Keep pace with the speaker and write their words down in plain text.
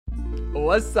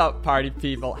What's up, party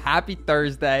people? Happy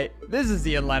Thursday. This is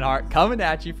Ian Lenhart coming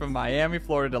at you from Miami,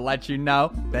 Florida to let you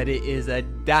know that it is a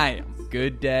damn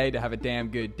good day to have a damn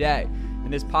good day.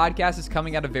 And this podcast is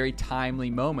coming at a very timely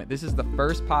moment. This is the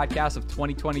first podcast of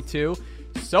 2022.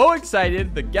 So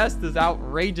excited. The guest is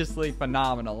outrageously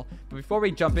phenomenal. But before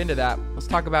we jump into that, let's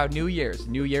talk about New Year's.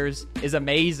 New Year's is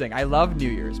amazing. I love New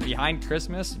Year's. Behind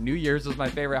Christmas, New Year's is my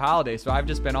favorite holiday. So I've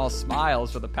just been all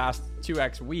smiles for the past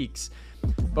 2x weeks.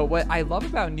 But what I love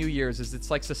about New Year's is it's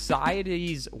like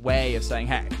society's way of saying,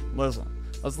 hey, listen,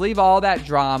 let's leave all that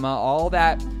drama, all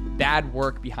that bad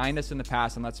work behind us in the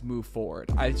past, and let's move forward.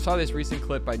 I saw this recent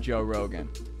clip by Joe Rogan,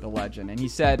 the legend, and he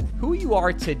said, who you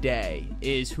are today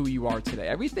is who you are today.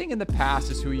 Everything in the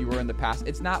past is who you were in the past.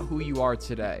 It's not who you are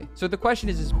today. So the question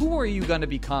is who are you going to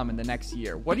become in the next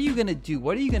year? What are you going to do?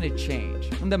 What are you going to change?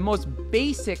 And the most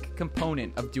basic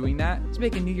component of doing that is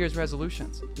making New Year's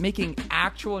resolutions, making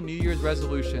actual New Year's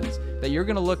resolutions that you're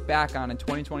going to look back on in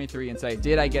 2023 and say,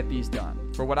 did I get these done?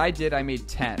 For what I did, I made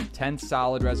 10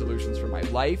 solid resolutions for my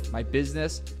life, my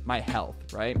business, my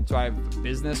health, right? So I have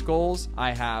business goals,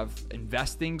 I have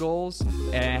investing goals,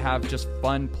 and I have just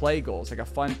fun play goals. Like a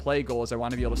fun play goal is I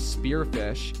want to be able to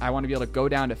spearfish. I want to be able to go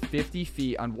down to 50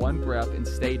 feet on one breath and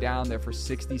stay down there for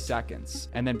 60 seconds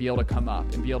and then be able to come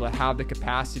up and be able to have the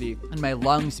capacity in my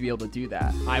lungs to be able to do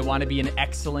that. I want to be an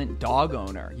excellent dog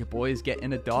owner. Your boy is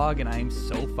getting a dog and I am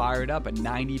so fired up. A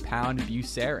 90-pound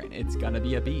Bucerin. It's going to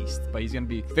be a beast, but he's going to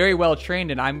be very well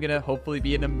trained and I'm going to hopefully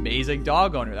be an amazing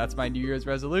dog owner. That's my New Year's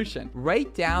resolution.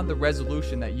 Write down the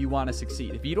resolution that you want to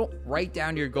succeed. If you don't write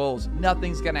down your goals,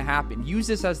 nothing's going to happen. Use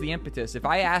this as the impetus. If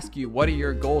I ask you, what are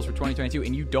your goals for 2022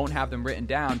 and you don't have them written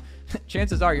down,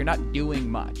 chances are you're not doing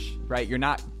much, right? You're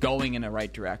not going in the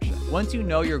right direction. Once you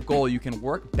know your goal, you can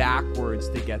work backwards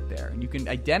to get there. And you can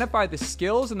identify the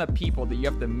skills and the people that you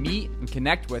have to meet and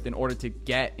connect with in order to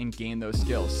get and gain those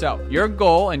skills. So your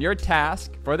goal and your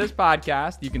task for this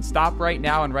podcast, you can stop right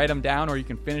now and write them down, or you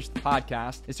can finish the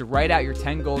podcast, is to write out your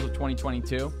 10 goals of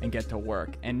 2022 and get to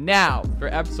work. And now for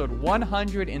episode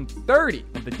 130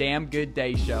 of the Damn Good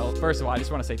Day Show. First of all, I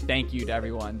just want to say thank you to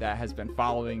everyone that has been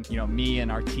following, me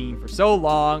and our team for so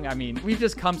long. I mean, we've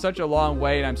just come such a long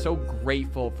way, and I'm so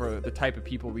grateful for the type of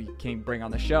people we can bring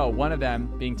on the show. One of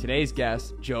them being today's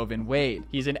guest, Joivan Wade.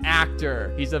 He's an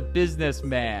actor. He's a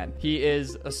businessman. He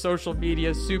is a social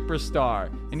media superstar,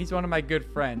 and he's one of my good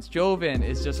friends. Joivan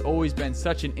has just always been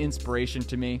such an inspiration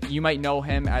to me. You might know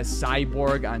him as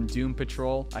Cyborg on Doom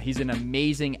Patrol. He's an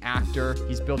amazing actor.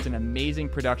 He's built an amazing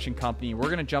production company. We're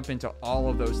going to jump into all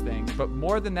of those things, but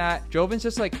more than that, Joivan's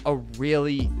just like a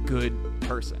really good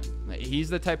person. He's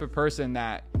the type of person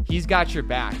that he's got your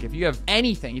back. If you have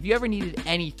anything, if you ever needed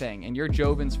anything and you're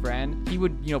Joivan's friend, he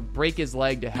would, break his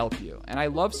leg to help you. And I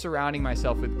love surrounding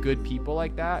myself with good people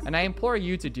like that. And I implore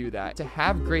you to do that. To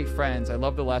have great friends, I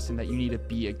love the lesson that you need to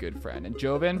be a good friend. And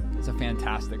Joivan is a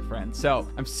fantastic friend. So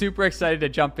I'm super excited to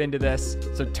jump into this.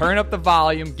 So turn up the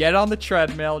volume, get on the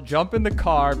treadmill, jump in the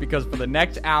car, because for the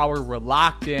next hour, we're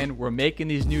locked in. We're making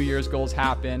these New Year's goals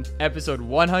happen. Episode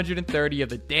 130 of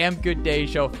the Damn Good Day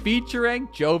Show featuring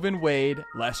Joivan Wade.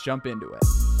 Let's jump into it.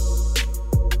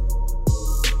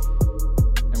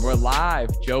 And we're live.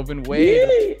 Joivan Wade,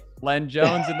 Yay! Len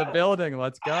Jones in the building.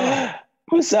 Let's go.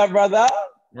 What's up, brother?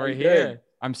 We're here. Good.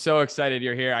 I'm so excited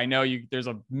you're here. I know there's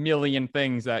a million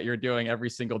things that you're doing every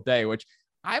single day, which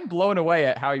I'm blown away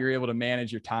at how you're able to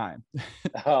manage your time.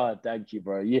 Oh, thank you,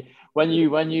 bro. When you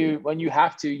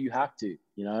have to,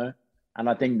 and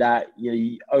I think that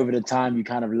over the time you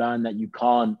kind of learn that you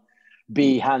can't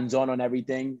be hands-on on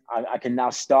everything. I can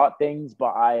now start things,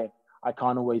 but I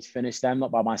can't always finish them,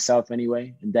 not by myself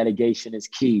anyway. And delegation is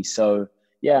key. So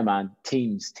yeah, man,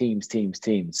 teams.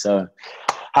 So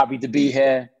happy to be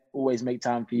here. Always make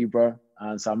time for you, bro.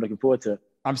 So I'm looking forward to it.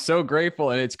 I'm so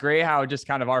grateful. And it's great how just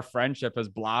kind of our friendship has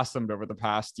blossomed over the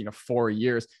past, 4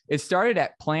 years. It started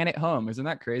at Planet Home. Isn't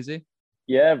that crazy?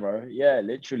 Yeah, bro. Yeah,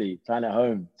 literally. Planet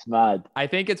Home. It's mad. I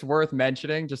think it's worth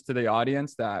mentioning just to the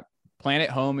audience that Planet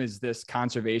Home is this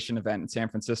conservation event in San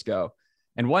Francisco.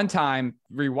 And one time,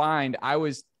 rewind, I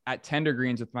was at Tender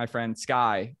Greens with my friend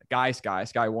Sky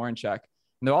Warrencheck.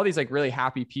 And there were all these like really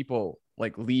happy people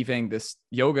like leaving this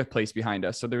yoga place behind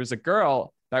us. So there was a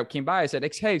girl that came by. I said,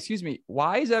 hey, excuse me,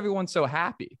 why is everyone so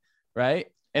happy? Right.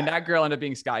 And that girl ended up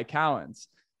being Sky Cowens.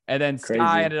 And then Crazy.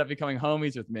 Sky ended up becoming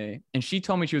homies with me. And she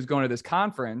told me she was going to this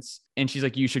conference and she's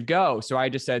like, you should go. So I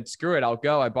just said, screw it, I'll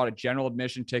go. I bought a general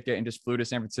admission ticket and just flew to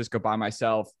San Francisco by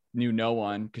myself, knew no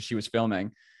one because she was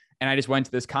filming. And I just went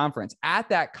to this conference. At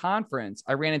that conference,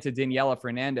 I ran into Daniela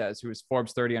Fernandez, who is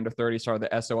Forbes 30 Under 30 star of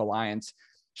the SO Alliance.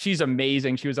 She's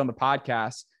amazing. She was on the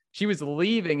podcast. she was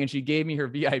leaving and she gave me her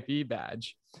VIP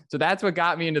badge. So that's what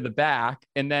got me into the back.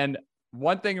 And then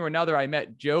one thing or another, I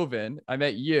met Joivan, I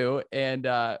met you, and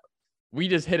we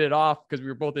just hit it off because we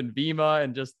were both in Vima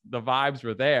and just the vibes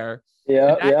were there.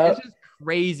 Yeah, yeah. It's just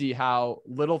crazy how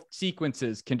little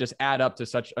sequences can just add up to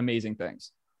such amazing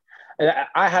things. And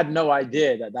I had no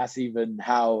idea that that's even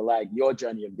how like your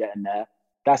journey of getting there.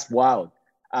 That's wild.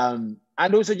 And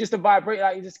also just the vibration,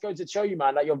 like it just goes to show you,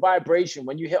 man, like your vibration,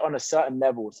 when you hit on a certain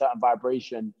level, certain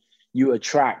vibration, you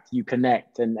attract, you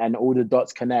connect, and all the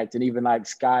dots connect. And even like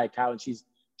Sky Cowan,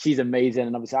 she's amazing.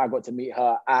 And obviously I got to meet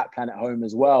her at Planet Home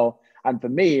as well. And for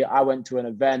me, I went to an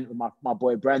event with my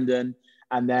boy Brendan.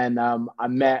 And then I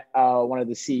met one of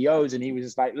the CEOs, and he was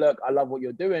just like, look, I love what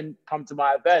you're doing. Come to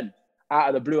my event. Out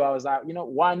of the blue, I was like,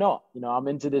 why not? I'm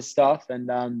into this stuff.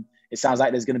 And it sounds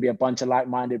like there's going to be a bunch of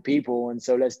like-minded people. And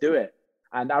so let's do it.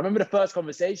 And I remember the first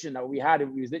conversation that we had,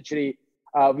 we was literally,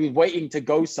 we were waiting to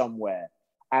go somewhere.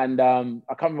 And I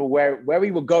can't remember where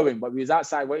we were going, but we was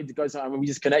outside waiting to go somewhere. And we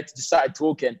just connected, just started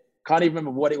talking. Can't even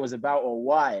remember what it was about or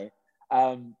why.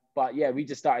 But yeah, we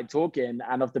just started talking,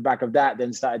 and off the back of that,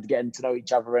 then started getting to know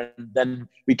each other, and then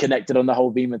we connected on the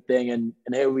whole Vima thing, and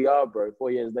here we are, bro,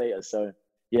 4 years later. So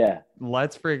yeah,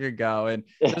 let's freaking go. And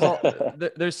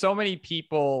there's so many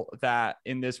people that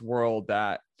in this world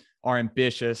that are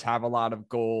ambitious, have a lot of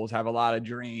goals, have a lot of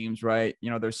dreams, right?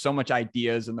 There's so much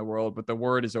ideas in the world, but the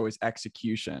word is always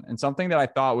execution. And something that I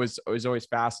thought was always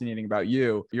fascinating about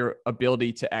you, your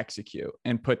ability to execute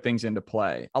and put things into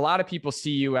play. A lot of people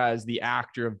see you as the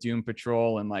actor of Doom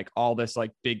Patrol and like all this like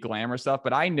big glamour stuff,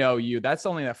 but I know that's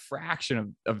only a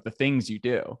fraction of the things you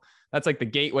do. That's like the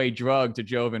gateway drug to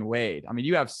Joivan Wade. I mean,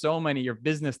 you have so many, your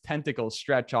business tentacles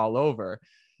stretch all over.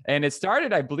 And it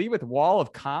started, I believe, with Wall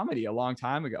of Comedy a long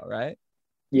time ago, right?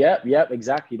 Yep,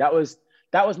 exactly. That was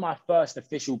my first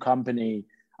official company.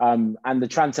 And the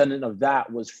transcendent of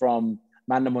that was from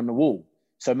Man Them on the Wall.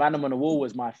 So Man Them on the Wall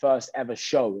was my first ever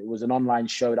show. It was an online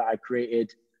show that I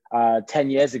created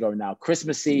 10 years ago now.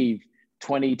 Christmas Eve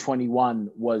 2021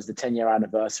 was the 10-year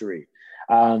anniversary.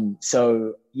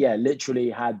 So yeah, literally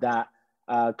had that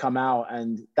come out,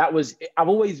 and I've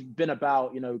always been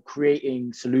about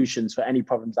creating solutions for any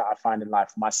problems that I find in life,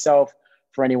 for myself,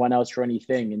 for anyone else, for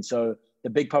anything. And so the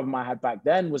big problem I had back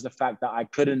then was the fact that I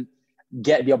couldn't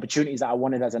get the opportunities that I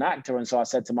wanted as an actor. And so I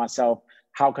said to myself,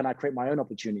 how can I create my own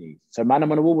opportunities? So Man on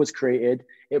the Wall was created.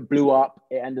 It blew up.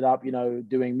 It ended up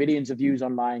doing millions of views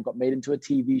online, got made into a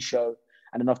TV show.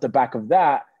 And then off the back of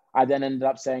that, I then ended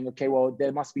up saying, okay, well,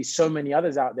 there must be so many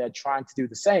others out there trying to do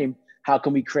the same. How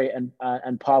can we create and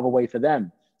pave a way for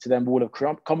them? So then Wall of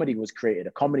Comedy was created,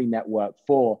 a comedy network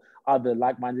for other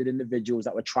like-minded individuals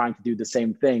that were trying to do the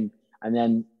same thing. And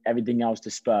then everything else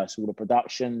dispersed, all the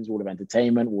productions, all of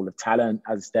entertainment, all of talent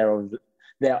as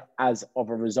of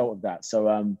a result of that.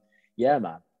 So yeah,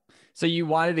 man. So you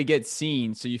wanted to get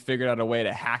seen, so you figured out a way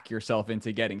to hack yourself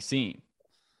into getting seen.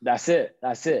 That's it.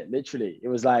 Literally. It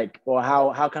was like, well,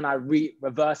 how can I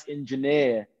reverse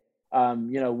engineer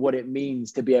what it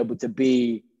means to be able to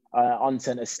be on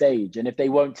center stage? And if they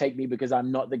won't take me because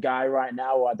I'm not the guy right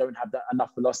now, or I don't have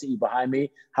enough velocity behind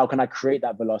me, how can I create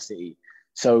that velocity?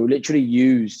 So literally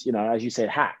used, as you said,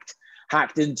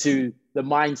 hacked into the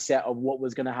mindset of what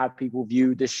was going to have people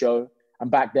view this show. And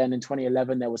back then in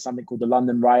 2011, there was something called the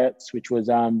London riots, which was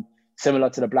similar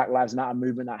to the Black Lives Matter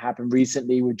movement that happened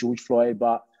recently with George Floyd,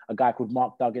 but a guy called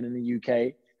Mark Duggan in the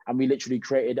UK. And we literally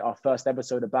created our first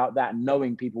episode about that,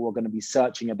 knowing people were going to be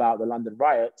searching about the London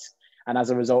riots. And as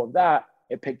a result of that,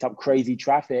 it picked up crazy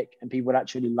traffic and people would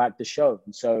actually like the show.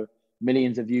 And so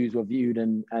millions of views were viewed,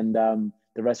 and the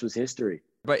rest was history.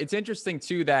 But it's interesting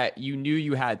too that you knew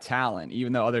you had talent,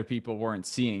 even though other people weren't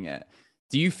seeing it.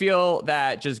 Do you feel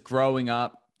that just growing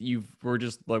up, you were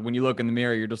just like, when you look in the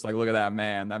mirror, you're just like, look at that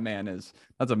man. That man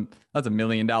that's a $1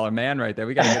 million man right there.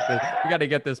 We got to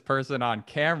get this person on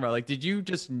camera. Like, did you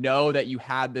just know that you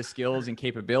had the skills and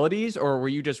capabilities, or were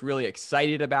you just really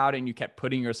excited about it and you kept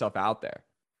putting yourself out there?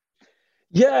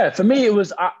 Yeah, for me, it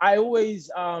was, I always,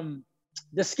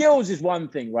 the skills is one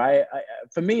thing, right?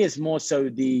 For me, it's more so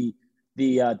the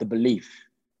belief,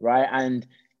 right? And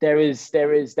there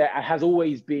has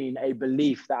always been a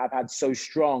belief that I've had so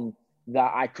strong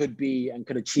that I could be and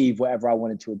could achieve whatever I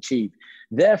wanted to achieve.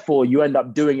 Therefore, you end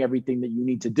up doing everything that you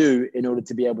need to do in order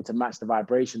to be able to match the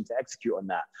vibration to execute on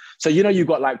that. So, you've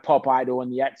got like Pop Idol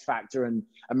and The X Factor and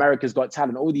America's Got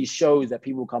Talent, all these shows that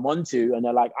people come onto and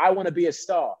they're like, I want to be a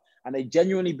star. And they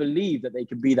genuinely believe that they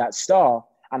can be that star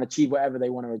and achieve whatever they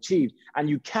want to achieve. And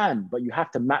you can, but you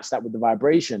have to match that with the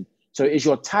vibration. So is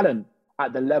your talent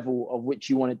at the level of which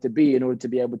you want it to be in order to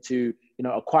be able to,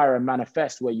 acquire and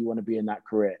manifest where you want to be in that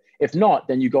career. If not,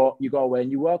 then you go away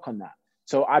and you work on that.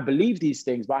 So I believe these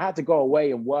things, but I had to go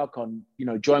away and work on,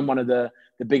 join one of the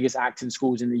biggest acting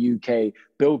schools in the UK,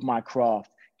 build my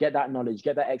craft, get that knowledge,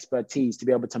 get that expertise to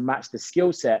be able to match the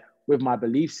skill set with my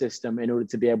belief system in order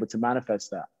to be able to manifest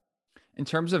that. In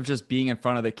terms of just being in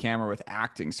front of the camera with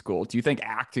acting school, do you think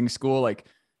acting school, like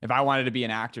if I wanted to be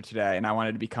an actor today and I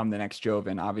wanted to become the next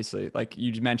Joivan, obviously, like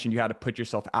you mentioned, you had to put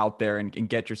yourself out there and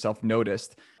get yourself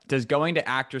noticed. Does going to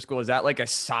actor school, is that like a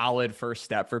solid first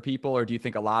step for people? Or do you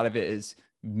think a lot of it is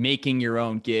making your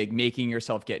own gig, making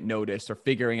yourself get noticed, or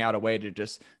figuring out a way to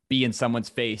just be in someone's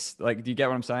face? Like, do you get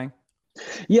what I'm saying?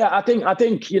 Yeah, I think,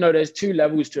 there's two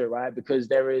levels to it, right? Because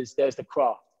there's the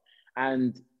craft,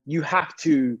 and you have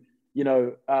to,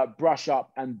 brush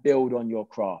up and build on your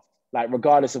craft. Like,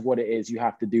 regardless of what it is, you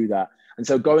have to do that. And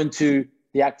so going to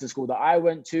the acting school that I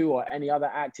went to, or any other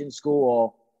acting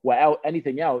school, or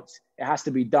anything else, it has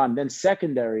to be done. Then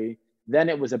secondary, then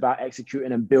it was about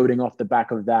executing and building off the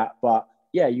back of that. But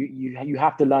yeah, you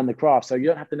have to learn the craft. So you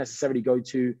don't have to necessarily go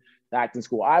to the acting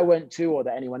school I went to or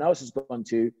that anyone else has gone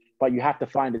to, but you have to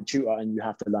find a tutor and you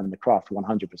have to learn the craft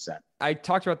 100%. I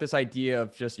talked about this idea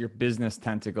of just your business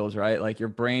tentacles, right? Like your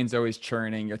brain's always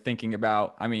churning. You're thinking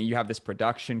about, you have this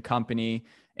production company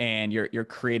and you're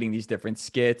creating these different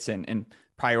skits and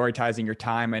prioritizing your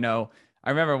time. I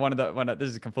remember this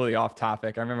is completely off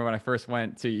topic. I remember when I first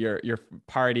went to your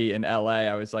party in LA,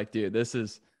 I was like, dude, this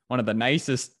is one of the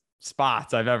nicest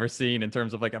spots I've ever seen in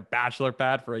terms of like a bachelor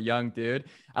pad for a young dude.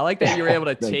 I like that you were able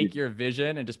to take your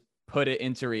vision and just put it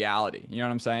into reality. You know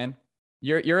what I'm saying?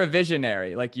 You're a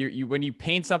visionary. Like you when you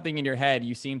paint something in your head,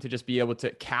 you seem to just be able to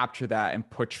capture that and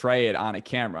portray it on a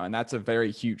camera. And that's a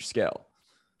very huge skill.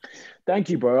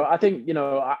 Thank you, bro. I think,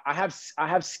 I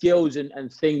have skills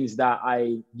and things that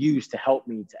I use to help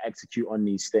me to execute on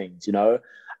these things,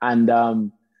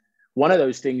 and one of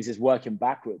those things is working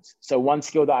backwards. So one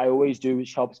skill that I always do,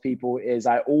 which helps people, is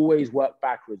I always work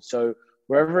backwards. So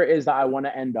wherever it is that I want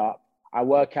to end up, I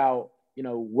work out,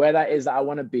 where that is that I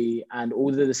want to be and all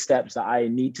of the steps that I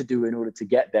need to do in order to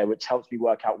get there, which helps me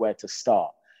work out where to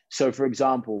start. So for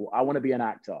example, I want to be an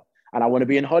actor and I want to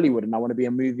be in Hollywood and I want to be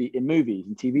in movies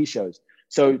and TV shows.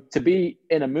 So to be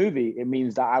in a movie, it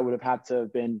means that I would have had to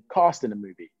have been cast in a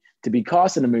movie. To be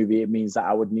cast in a movie, it means that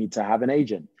I would need to have an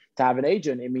agent. To have an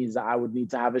agent, it means that I would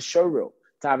need to have a showreel.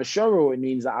 To have a showreel, it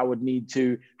means that I would need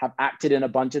to have acted in a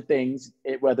bunch of things,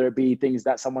 whether it be things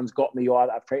that someone's got me or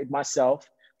I've created myself,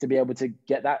 to be able to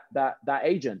get that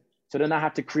agent. So then I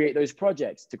have to create those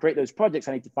projects. To create those projects,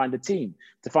 I need to find a team.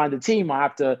 To find a team, I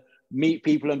have to meet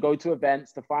people and go to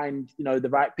events to find, the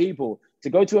right people.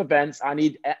 To go to events, I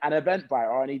need an event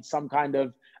buyer, or I need some kind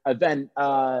of event,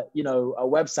 a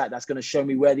website that's going to show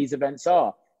me where these events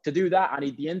are. To do that, I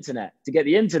need the internet. To get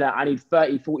the internet, I need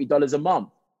 $30, $40 a month.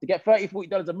 To get $30,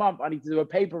 $40 a month, I need to do a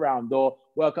paper round or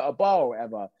work at a bar or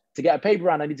whatever. To get a paper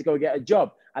round, I need to go get a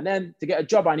job. And then to get a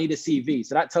job, I need a CV.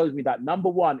 So that tells me that number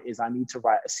one is I need to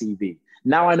write a CV.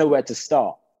 Now I know where to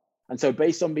start. And so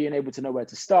based on being able to know where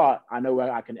to start, I know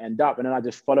where I can end up. And then I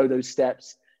just follow those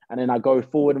steps. And then I go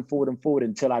forward and forward and forward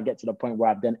until I get to the point where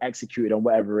I've then executed on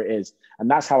whatever it is. And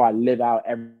that's how I live out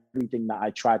everything that I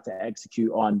try to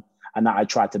execute on and that I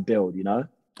try to build,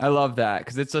 I love that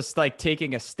because it's just like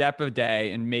taking a step a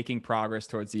day and making progress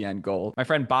towards the end goal. My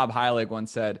friend Bob Heilig once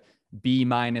said, B-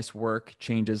 work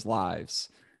changes lives.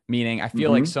 Meaning I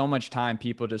feel like so much time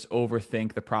people just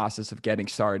overthink the process of getting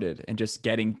started and just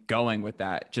getting going with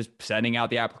that, just sending out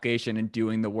the application and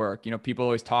doing the work. People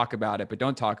always talk about it, but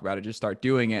don't talk about it. Just start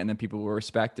doing it and then people will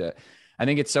respect it. I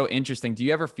think it's so interesting. Do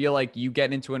you ever feel like you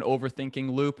get into an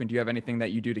overthinking loop, and do you have anything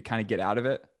that you do to kind of get out of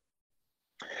it?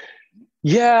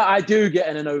 Yeah, I do get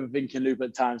in an overthinking loop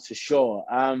at times for sure.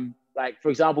 Like for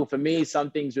example, for me,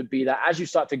 some things would be that as you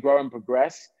start to grow and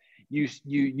progress,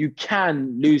 you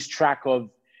can lose track of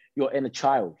your inner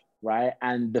child, right?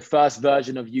 And the first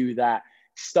version of you that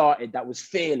started, that was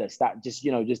fearless, that just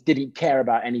didn't care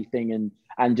about anything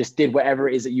and just did whatever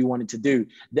it is that you wanted to do.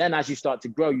 Then as you start to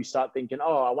grow, you start thinking,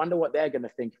 oh, I wonder what they're going to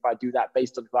think if I do that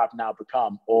based on who I've now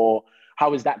become, or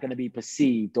how is that going to be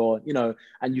perceived, or,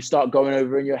 and you start going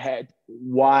over in your head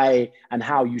why and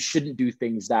how you shouldn't do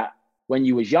things that when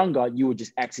you was younger, you would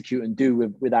just execute and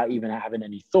do without even having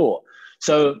any thought.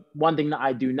 So one thing that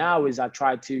I do now is I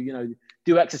try to,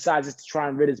 do exercises to try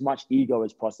and rid as much ego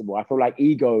as possible. I feel like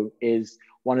ego is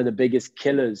one of the biggest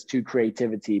killers to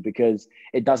creativity because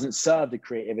it doesn't serve the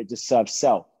creative, it just serves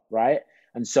self, right?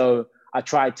 And so I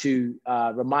try to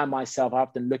remind myself, I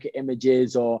often look at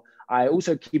images, or I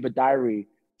also keep a diary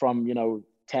from,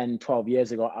 10, 12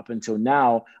 years ago up until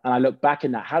now. And I look back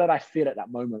in that, how did I feel at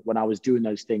that moment when I was doing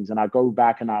those things? And I go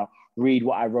back and I'll read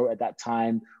what I wrote at that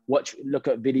time, look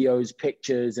at videos,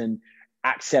 pictures, and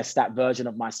access that version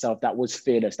of myself that was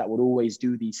fearless, that would always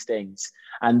do these things.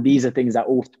 And these are things that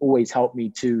always help me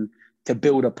to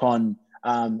build upon,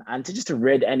 and to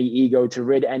rid any ego, to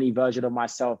rid any version of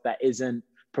myself that isn't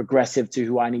progressive to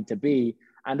who I need to be.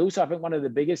 And also, I think one of the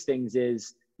biggest things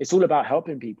is it's all about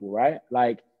helping people, right?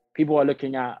 Like, people are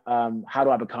looking at, how do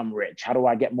I become rich? How do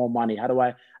I get more money?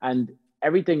 And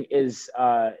everything is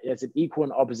it's an equal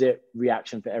and opposite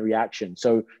reaction for every action.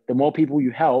 So the more people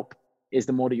you help is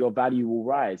the more that your value will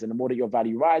rise. And the more that your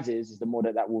value rises is the more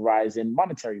that will rise in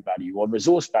monetary value or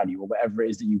resource value or whatever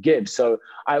it is that you give. So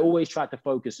I always try to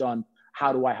focus on,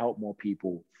 how do I help more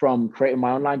people, from creating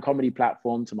my online comedy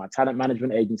platform to my talent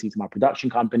management agency to my production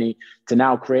company to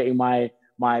now creating my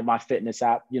fitness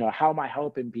app. How am I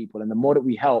helping people? And the more that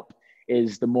we help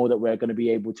is the more that we're going to be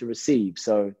able to receive.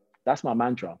 So that's my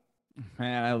mantra.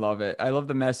 Man, I love it. I love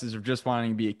the message of just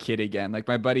wanting to be a kid again. Like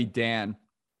my buddy Dan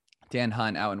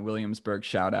Hunt out in Williamsburg,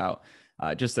 shout out.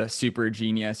 Just a super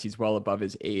genius. He's well above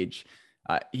his age.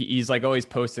 He's like always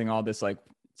posting all this like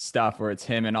stuff where it's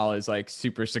him and all his like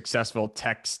super successful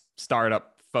tech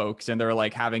startup folks, and they're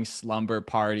like having slumber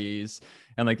parties.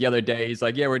 And like the other day, he's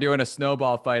like, yeah, we're doing a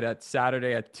snowball fight at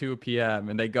Saturday at 2 p.m.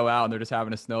 And they go out and they're just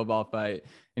having a snowball fight.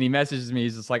 And he messages me.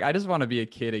 He's just like, I just want to be a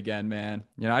kid again, man.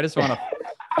 I just want to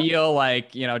feel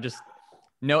like, just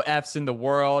no F's in the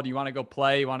world. You want to go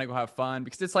play, you want to go have fun,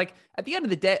 because it's like at the end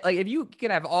of the day, like if you can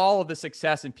have all of the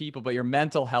success in people, but your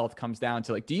mental health comes down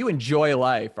to like, do you enjoy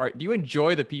life? Or do you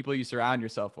enjoy the people you surround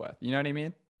yourself with? You know what I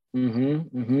mean?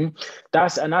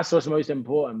 That's what's most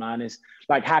important, man, is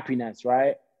like happiness,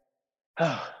 right?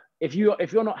 If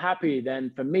you're not happy,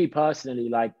 then for me personally,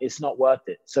 like it's not worth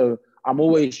it. So I'm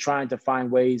always trying to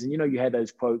find ways, and you hear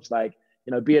those quotes like,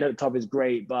 being at the top is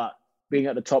great, but being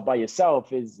at the top by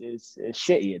yourself is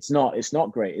shitty. It's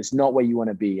not great. It's not where you want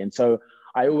to be. And so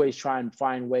I always try and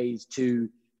find ways to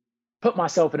put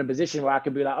myself in a position where I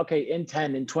can be like, okay, in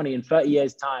 10, in 20, in 30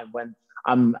 years time, when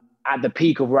I'm at the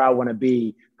peak of where I want to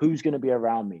be, who's going to be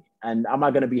around me? And am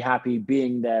I going to be happy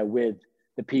being there with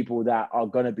the people that are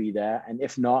going to be there? And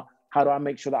if not, how do I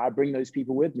make sure that I bring those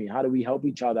people with me? How do we help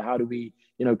each other? How do we,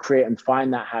 create and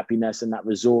find that happiness and that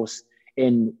resource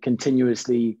in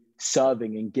continuously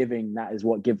serving and giving? That is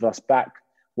what gives us back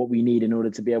what we need in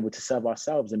order to be able to serve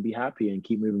ourselves and be happy and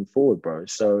keep moving forward, bro.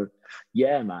 So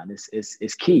yeah, man,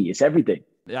 it's key. It's everything.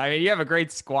 Yeah, I mean, you have a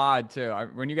great squad too.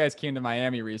 When you guys came to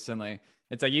Miami recently,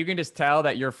 it's like you can just tell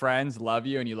that your friends love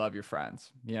you and you love your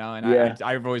friends, and yeah.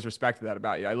 I've always respected that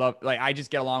about you. I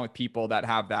just get along with people that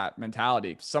have that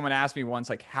mentality. Someone asked me once,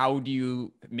 like, how do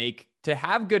you to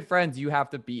have good friends, you have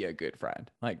to be a good friend.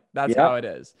 Like, that's how it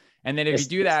is. And then if you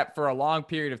do that for a long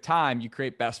period of time, you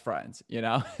create best friends,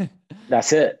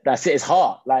 That's it. It's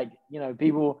hard. Like,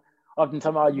 people often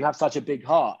tell me, oh, you have such a big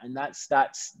heart. And that's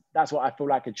what I feel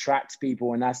like attracts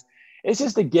people. And it's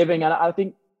just the giving. And I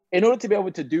think in order to be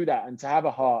able to do that and to have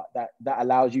a heart that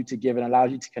allows you to give and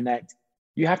allows you to connect,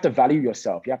 you have to value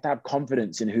yourself. You have to have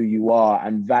confidence in who you are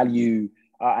and value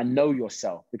and know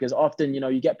yourself. Because often,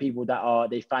 you get people that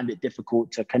they find it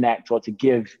difficult to connect or to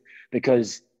give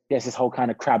because there's this whole kind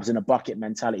of crabs in a bucket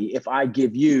mentality. If I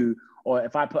give you, or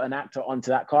if I put an actor onto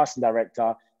that casting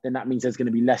director, then that means there's going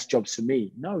to be less jobs for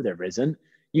me. No, there isn't.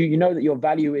 You know that your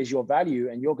value is your value,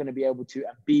 and you're going to be able to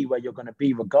be where you're going to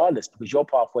be regardless, because your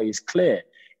pathway is clear.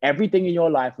 Everything in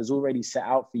your life was already set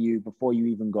out for you before you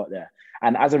even got there.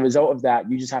 And as a result of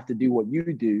that, you just have to do what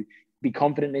you do. Be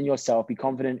confident in yourself, be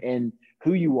confident in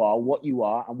who you are,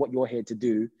 and what you're here to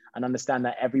do, and understand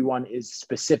that everyone is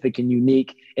specific and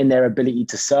unique in their ability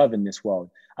to serve in this world.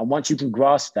 And once you can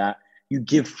grasp that, you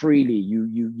give freely,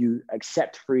 you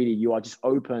accept freely, you are just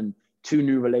open to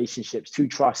new relationships, to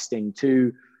trusting,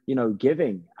 to,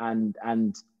 giving.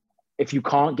 And if you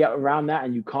can't get around that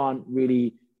and you can't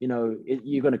really,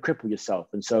 you're going to cripple yourself.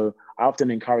 And so I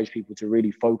often encourage people to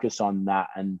really focus on that.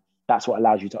 And that's what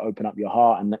allows you to open up your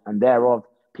heart. And thereof,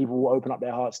 people will open up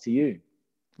their hearts to you.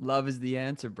 Love is the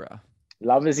answer, bro.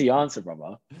 Love is the answer,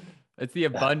 brother. It's the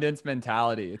abundance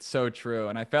mentality. It's so true.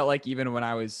 And I felt like even when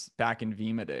I was back in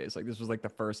Vima days, like this was like the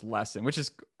first lesson, which is,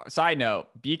 side note,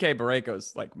 BK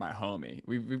Barreco's like my homie.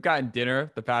 We've gotten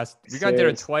dinner got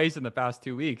dinner twice in the past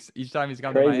 2 weeks. Each time he's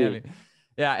come to Miami.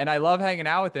 Yeah. And I love hanging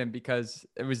out with him because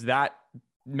it was that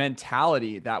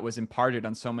mentality that was imparted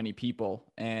on so many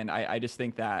people. And I just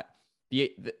think that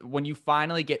when you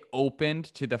finally get opened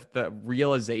to the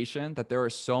realization that there are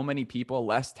so many people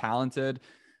less talented,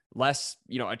 less,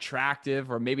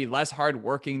 attractive or maybe less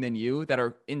hardworking than you that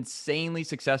are insanely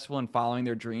successful in following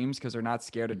their dreams because they're not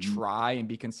scared to try and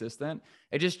be consistent.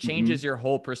 It just changes your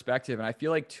whole perspective. And I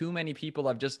feel like too many people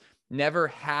have just never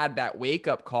had that wake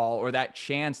up call or that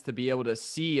chance to be able to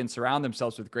see and surround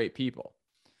themselves with great people.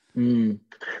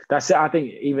 That's it. I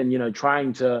think even, your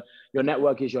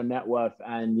network is your net worth,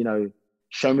 and,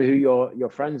 show me who your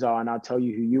friends are and I'll tell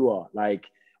you who you are. Like,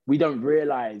 we don't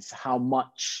realize how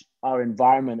much our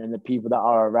environment and the people that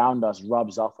are around us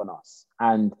rubs off on us.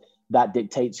 And that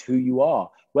dictates who you are,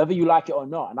 whether you like it or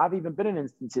not. And I've even been in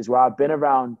instances where I've been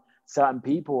around certain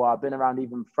people, I've been around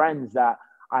even friends that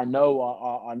I know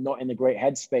are not in a great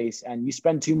headspace. And you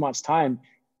spend too much time,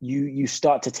 you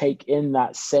start to take in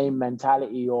that same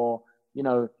mentality, or,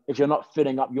 if you're not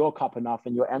filling up your cup enough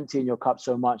and you're emptying your cup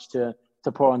so much to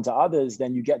pour onto others,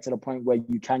 then you get to the point where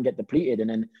you can get depleted. And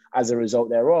then as a result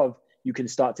thereof, you can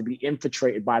start to be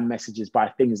infiltrated by messages, by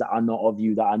things that are not of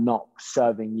you, that are not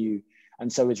serving you.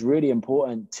 And so it's really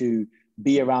important to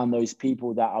be around those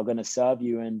people that are going to serve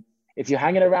you. And if you're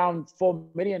hanging around 4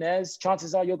 millionaires,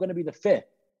 chances are you're going to be the fifth.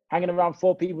 Hanging around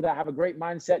 4 people that have a great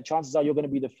mindset, chances are you're going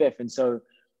to be the fifth. And so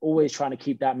always trying to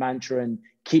keep that mantra and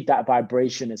keep that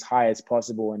vibration as high as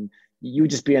possible. And you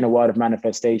just be in a world of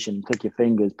manifestation, click your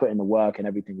fingers, put in the work, and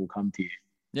everything will come to you.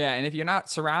 Yeah. And if you're not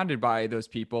surrounded by those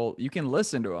people, you can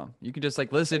listen to them. You can just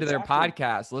listen to their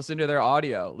podcast, listen to their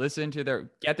audio,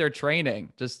 get their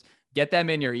training, just get them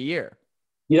in your ear.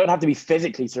 You don't have to be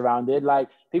physically surrounded. Like,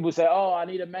 people say, oh, I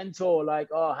need a mentor. Like,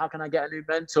 oh, how can I get a new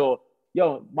mentor?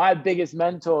 Yo, my biggest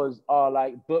mentors are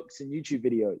books and YouTube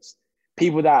videos.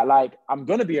 People that I'm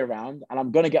going to be around and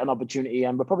I'm going to get an opportunity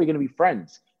and we're probably going to be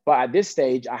friends. But at this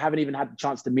stage, I haven't even had the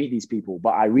chance to meet these people.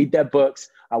 But I read their books,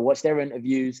 I watch their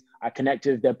interviews, I connect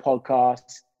with their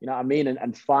podcasts, you know what I mean?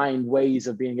 And find ways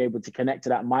of being able to connect to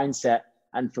that mindset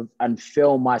and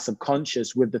fill my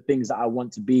subconscious with the things that I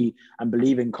want to be and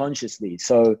believe in consciously.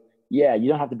 So yeah, you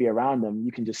don't have to be around them.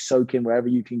 You can just soak in wherever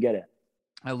you can get it.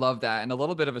 I love that. And a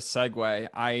little bit of a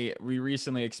segue. We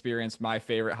recently experienced my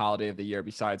favorite holiday of the year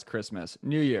besides Christmas,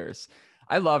 New Year's.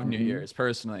 I love New Year's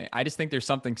personally. I just think there's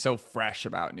something so fresh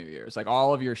about New Year's.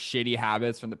 All of your shitty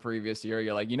habits from the previous year,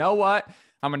 you're like, you know what?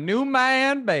 I'm a new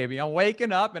man, baby. I'm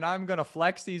waking up and I'm going to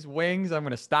flex these wings. I'm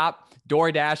going to stop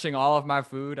door dashing all of my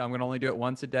food. I'm going to only do it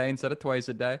once a day instead of twice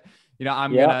a day.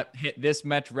 I'm going to hit this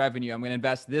much revenue. I'm going to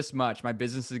invest this much. My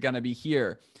business is going to be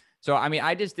here. So,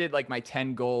 I just did my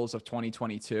 10 goals of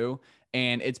 2022,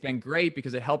 and it's been great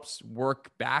because it helps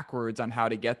work backwards on how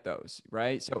to get those,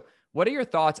 right? So what are your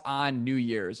thoughts on New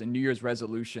Year's and New Year's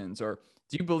resolutions? Or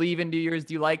do you believe in New Year's?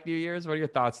 Do you like New Year's? What are your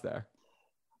thoughts there?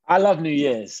 I love New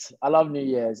Year's.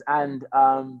 And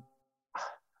I'm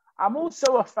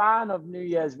also a fan of New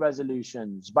Year's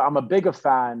resolutions, but I'm a bigger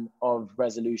fan of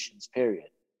resolutions, period,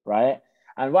 right?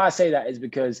 And why I say that is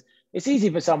because it's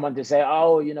easy for someone to say,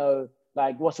 oh,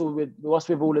 what's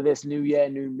with all of this new year,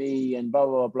 new me, and blah,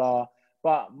 blah, blah.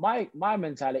 But my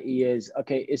mentality is,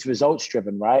 okay, it's results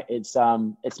driven, right? It's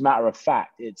matter of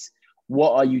fact. It's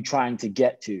what are you trying to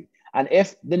get to? And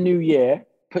if the new year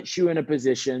puts you in a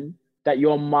position that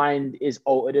your mind is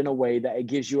altered in a way that it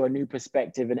gives you a new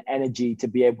perspective and energy to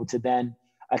be able to then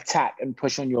attack and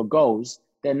push on your goals,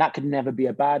 then that could never be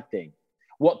a bad thing.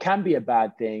 What can be a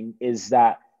bad thing is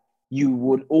that you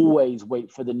would always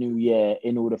wait for the new year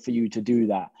in order for you to do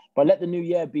that. But let the new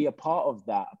year be a part of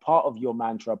that, a part of your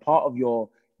mantra, a part of your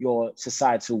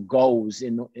societal goals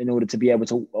in order to be able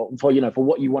to, for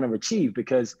what you want to achieve.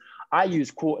 Because I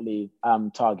use quarterly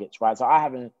targets, right? So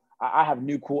I have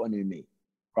new quarter, new me,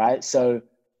 right? So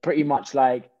pretty much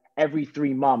every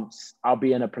 3 months, I'll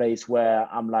be in a place where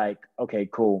I'm like, okay,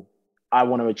 cool. I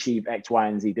want to achieve X, Y,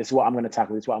 and Z. This is what I'm going to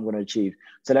tackle. This is what I'm going to achieve.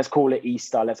 So let's call it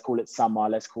Easter. Let's call it summer.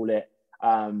 Let's call it,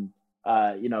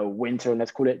 winter, and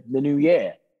let's call it the new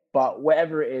year. But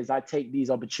whatever it is, I take these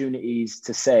opportunities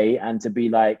to say and to be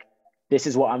like, this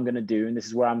is what I'm going to do, and this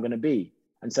is where I'm going to be.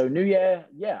 And so New Year,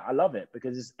 yeah, I love it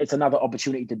because it's another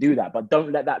opportunity to do that. But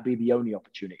don't let that be the only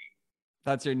opportunity.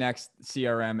 That's your next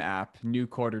CRM app, New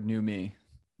Quarter, New Me.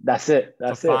 That's it.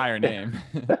 That's a fire name.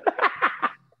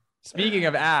 Speaking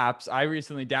of apps, I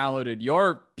recently downloaded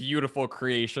your beautiful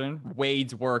creation,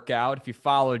 Wade's Workout. If you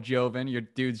follow Joivan, your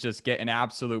dude's just getting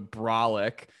absolute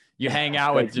brolic. You hang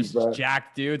out with just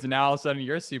jacked dudes, and now all of a sudden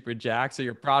you're super jacked, so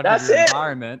you're proud of your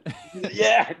environment.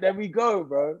 Yeah, there we go,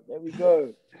 bro. There we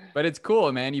go. But it's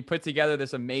cool, man. You put together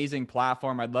this amazing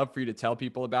platform. I'd love for you to tell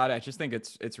people about it. I just think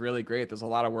it's really great. There's a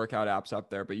lot of workout apps up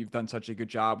there, but you've done such a good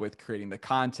job with creating the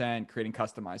content, creating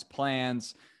customized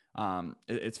plans.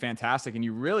 It's fantastic. And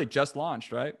you really just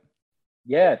launched, right?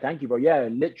 Yeah, thank you, bro. Yeah,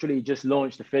 literally just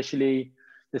launched officially.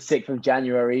 the 6th of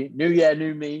January. New year,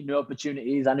 new me, new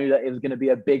opportunities. I knew that it was going to be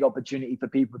a big opportunity for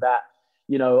people that,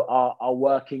 are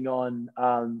working on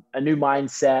a new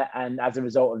mindset. And as a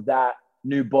result of that,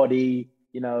 new body,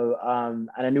 and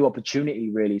a new opportunity,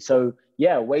 really. So,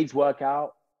 yeah, Wade's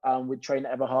workout with Train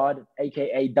Ever Hard,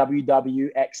 aka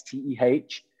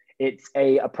WWXTEH. It's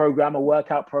a program, a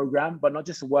workout program, but not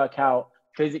just a workout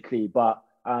physically, but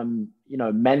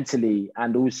mentally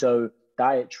and also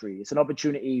dietary. It's an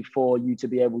opportunity for you to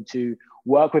be able to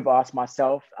work with us,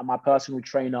 myself and my personal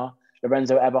trainer,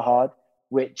 Lorenzo Everhard,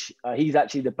 which he's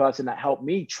actually the person that helped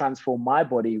me transform my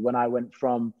body when I went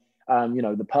from,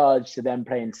 the Purge to then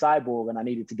playing Cyborg, and I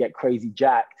needed to get crazy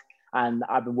jacked. And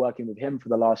I've been working with him for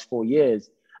the last 4 years.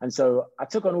 And so I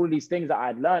took on all of these things that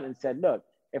I'd learned and said, look,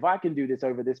 if I can do this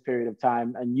over this period of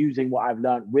time and using what I've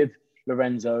learned with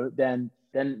Lorenzo, then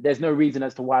there's no reason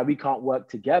as to why we can't work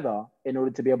together in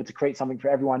order to be able to create something for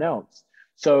everyone else.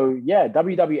 So yeah,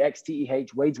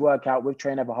 WWXTEH, Wade's Workout with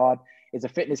Train Ever Hard, is a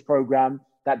fitness program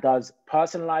that does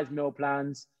personalized meal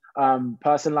plans,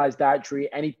 personalized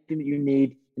dietary, anything that you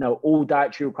need, all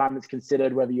dietary requirements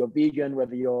considered, whether you're vegan,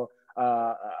 whether you're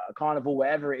a carnivore,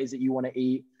 whatever it is that you want to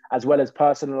eat, as well as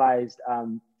personalized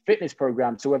fitness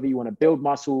programs. So whether you want to build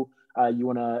muscle, you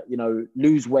want to,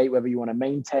 lose weight, whether you want to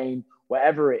maintain,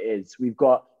 whatever it is, we've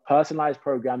got personalized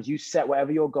programs. You set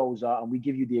whatever your goals are, and we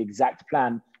give you the exact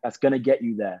plan that's going to get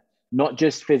you there. Not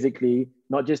just physically,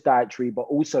 not just dietary, but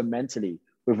also mentally.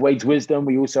 With Wade's Wisdom,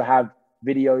 we also have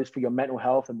videos for your mental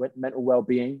health and mental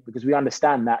well-being, because we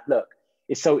understand that, look,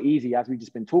 it's so easy, as we've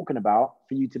just been talking about,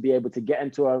 for you to be able to get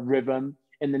into a rhythm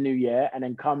in the new year, and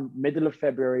then come middle of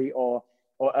February or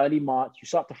early March, you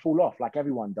start to fall off like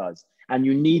everyone does. And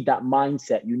you need that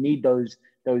mindset. You need those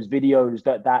videos,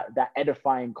 that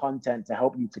edifying content to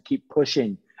help you to keep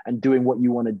pushing and doing what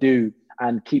you want to do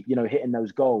and keep, hitting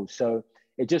those goals. So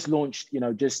it just launched,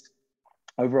 just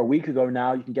over a week ago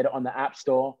now. You can get it on the App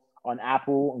Store, on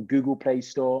Apple, on Google Play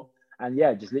Store. And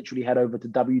yeah, just literally head over to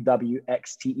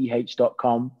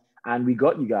www.xteh.com and we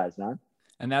got you guys, man.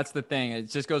 And that's the thing. It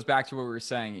just goes back to what we were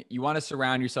saying. You want to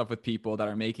surround yourself with people that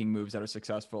are making moves that are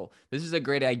successful. This is a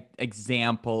great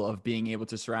example of being able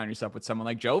to surround yourself with someone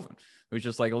like Joivan, who's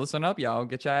just like, listen up, y'all,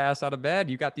 get your ass out of bed.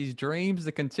 You got these dreams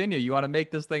to continue. You want to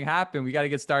make this thing happen. We got to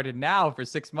get started now for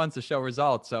 6 months to show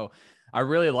results. So I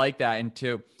really like that. And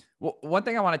two, one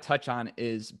thing I want to touch on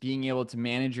is being able to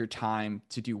manage your time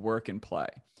to do work and play.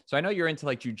 So I know you're into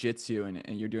like jujitsu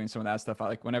and you're doing some of that stuff.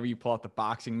 Like whenever you pull out the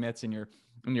boxing mitts in your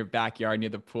backyard near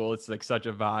the pool, it's like such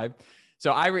a vibe.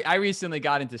 So I recently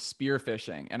got into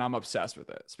spearfishing and I'm obsessed with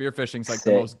it. Spearfishing is like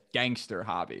the most gangster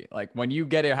hobby. Like when you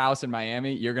get a house in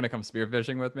Miami, you're going to come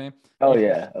spearfishing with me. Oh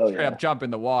yeah. Straight up jump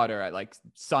in the water at like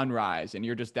sunrise and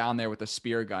you're just down there with a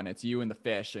spear gun. It's you and the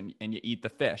fish and you eat the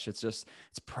fish. It's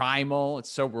primal.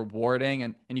 It's so rewarding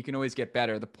and you can always get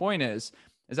better. The point is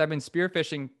I've been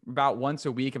spearfishing about once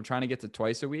a week. I'm trying to get to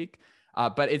twice a week.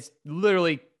 But it's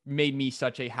literally made me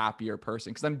such a happier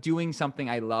person because I'm doing something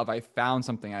I love. I found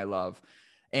something I love.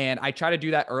 And I try to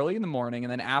do that early in the morning.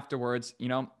 And then afterwards,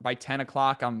 by 10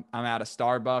 o'clock, I'm at a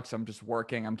Starbucks. I'm just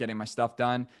working. I'm getting my stuff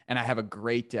done. And I have a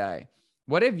great day.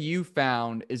 What have you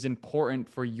found is important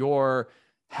for your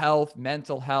health,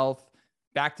 mental health,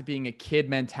 back to being a kid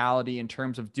mentality in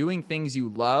terms of doing things you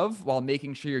love while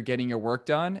making sure you're getting your work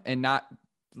done and not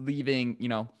leaving,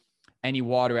 any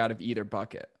water out of either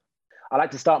bucket? I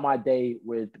like to start my day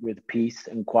with peace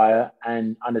and quiet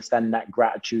and understanding that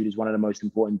gratitude is one of the most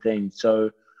important things.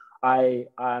 So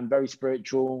I'm very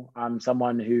spiritual. I'm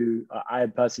someone who I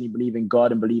personally believe in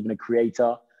God and believe in a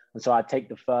creator. And so I take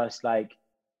the first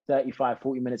 35,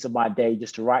 40 minutes of my day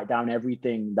just to write down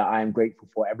everything that I am grateful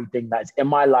for, everything that's in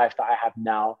my life that I have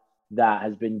now that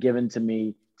has been given to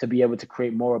me to be able to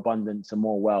create more abundance and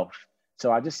more wealth.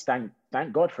 So I just thank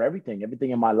God for everything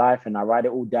in my life. And I write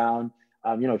it all down,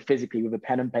 physically with a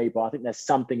pen and paper. I think there's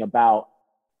something about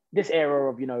this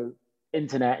era of,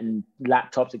 internet and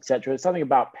laptops, etc. There's something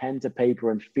about pen to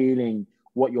paper and feeling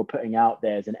what you're putting out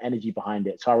there. There's an energy behind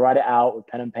it. So I write it out with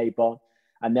pen and paper.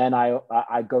 And then I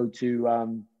go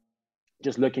to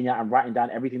just looking at and writing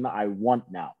down everything that I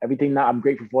want now, everything that I'm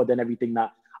grateful for, then everything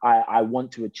that I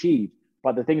want to achieve.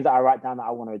 But the things that I write down that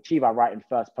I want to achieve, I write in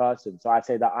first person. So I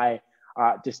say that I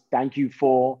just thank you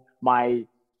for my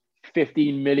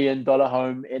 $15 million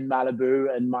home in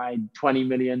Malibu and my $20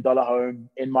 million home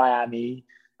in Miami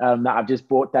that I've just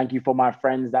bought. Thank you for my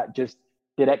friends that just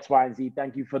did X, Y, and Z.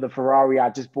 Thank you for the Ferrari I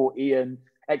just bought Ian,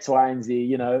 X, Y, and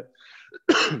Z,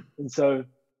 And so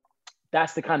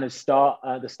that's the kind of start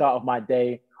of my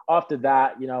day. After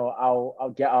that,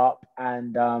 I'll get up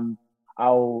and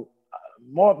I'll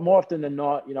more often than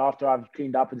not, after I've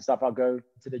cleaned up and stuff, I'll go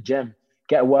to the gym,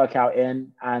 get a workout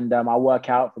in, and I'll work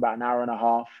out for about an hour and a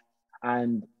half.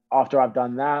 And after I've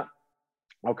done that,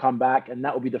 I'll come back, and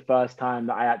that will be the first time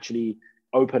that I actually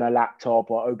open a laptop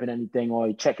or open anything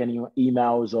or check any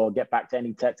emails or get back to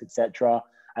any texts, etc.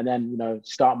 And then,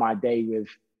 start my day with,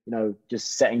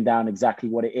 just setting down exactly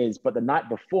what it is. But the night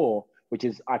before, which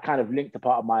is, I kind of linked to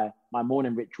part of my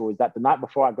morning ritual, is that the night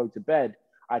before I go to bed,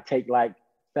 I take like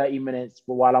 30 minutes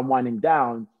while I'm winding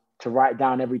down to write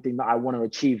down everything that I want to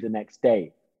achieve the next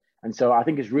day. And so I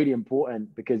think it's really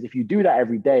important, because if you do that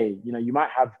every day, you might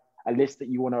have a list that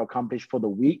you want to accomplish for the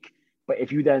week. But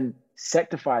if you then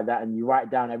sectify that and you write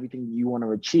down everything you want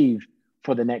to achieve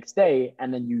for the next day,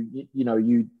 and then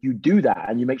you do that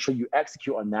and you make sure you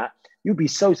execute on that, you'll be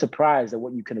so surprised at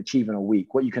what you can achieve in a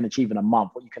week, what you can achieve in a month,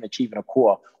 what you can achieve in a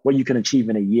quarter, what you can achieve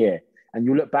in a year. And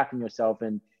you look back on yourself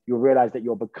and you'll realize that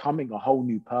you're becoming a whole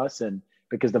new person,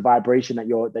 because the vibration that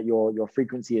your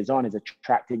frequency is on is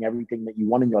attracting everything that you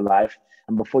want in your life.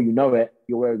 And before you know it,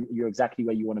 you're exactly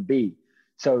where you want to be.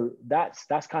 So that's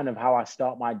kind of how I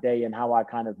start my day and how I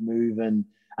kind of move, and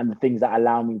the things that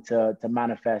allow me to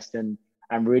manifest and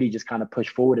really just kind of push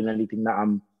forward in anything that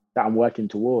I'm working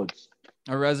towards.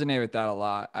 I resonate with that a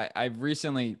lot. I've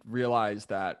recently realized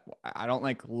that I don't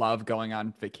love going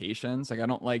on vacations. I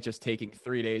don't like just taking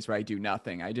 3 days where I do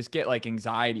nothing. I just get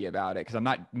anxiety about it because I'm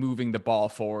not moving the ball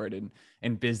forward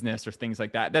in business or things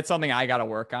like that. That's something I got to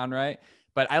work on, right?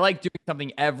 But I like doing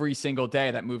something every single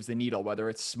day that moves the needle, whether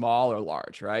it's small or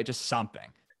large, right? Just something.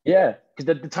 Yeah,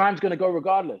 because the time's going to go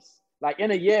regardless. Like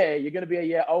in a year, you're going to be a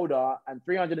year older, and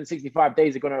 365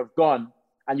 days are going to have gone.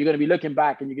 And you're going to be looking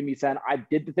back and you're going to be saying, I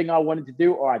did the thing I wanted to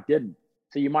do, or I didn't.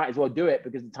 So you might as well do it,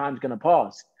 because the time's going to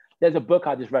pass. There's a book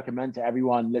I just recommend to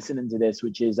everyone listening to this,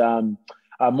 which is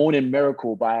Morning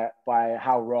Miracle by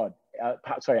Hal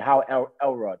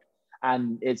Elrod.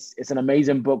 And it's an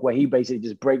amazing book where he basically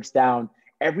just breaks down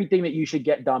everything that you should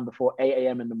get done before 8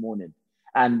 a.m. in the morning,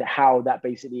 and how that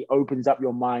basically opens up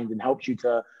your mind and helps you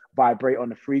to vibrate on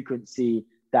the frequency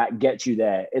that gets you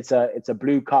there. It's a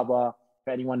blue cover for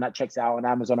anyone that checks out on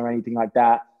Amazon or anything like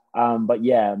that. But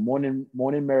yeah, Morning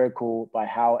Miracle by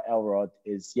Hal Elrod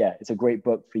it's a great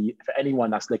book for you, for anyone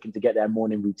that's looking to get their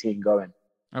morning routine going.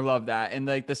 I love that. And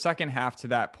the second half to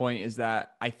that point is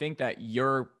that I think that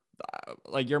your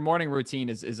morning routine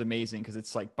is amazing, because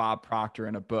it's like Bob Proctor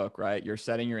in a book, right? You're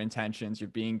setting your intentions, you're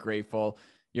being grateful,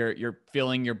 you're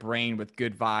filling your brain with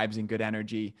good vibes and good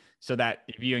energy, so that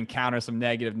if you encounter some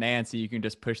negative Nancy, you can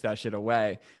just push that shit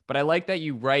away. But I like that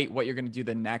you write what you're going to do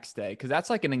the next day, because that's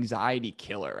like an anxiety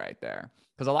killer right there.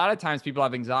 Because a lot of times people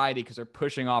have anxiety because they're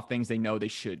pushing off things they know they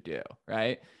should do,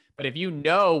 right? But if you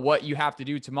know what you have to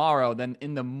do tomorrow, then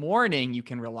in the morning you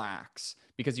can relax,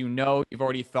 because you've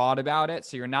already thought about it.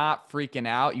 So you're not freaking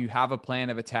out. You have a plan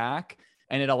of attack,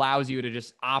 and it allows you to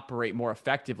just operate more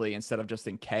effectively instead of just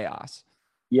in chaos.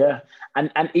 Yeah.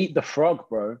 And eat the frog,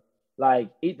 bro.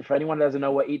 For anyone that doesn't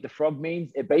know what eat the frog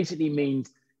means, it basically means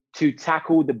to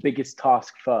tackle the biggest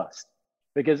task first.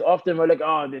 Because often we're like,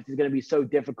 oh, this is going to be so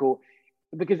difficult.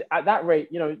 Because at that rate,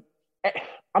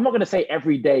 I'm not going to say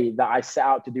every day that I set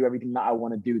out to do everything that I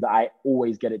want to do, that I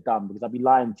always get it done, because I'd be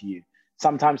lying to you.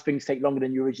 Sometimes things take longer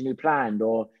than you originally planned,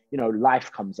 or,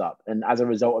 life comes up. And as a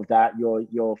result of that,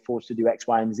 you're forced to do X,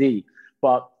 Y, and Z.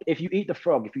 But if you eat the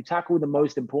frog, if you tackle the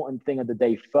most important thing of the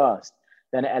day first,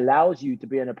 then it allows you to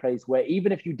be in a place where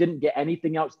even if you didn't get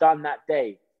anything else done that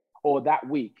day or that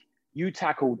week, you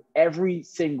tackled every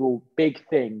single big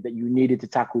thing that you needed to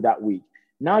tackle that week.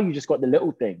 Now you just got the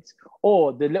little things,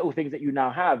 or the little things that you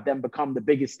now have then become the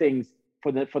biggest things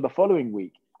for the following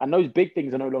week. And those big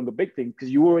things are no longer big things, because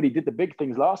you already did the big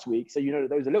things last week. So you know that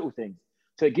those are little things.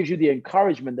 So it gives you the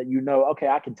encouragement that okay,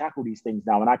 I can tackle these things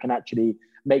now, and I can actually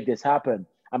make this happen.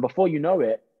 And before you know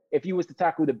it, if you was to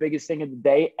tackle the biggest thing of the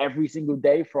day every single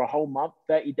day for a whole month,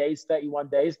 30 days, 31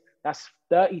 days, that's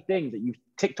 30 things that you've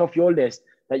ticked off your list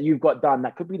that you've got done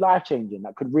that could be life-changing,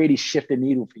 that could really shift the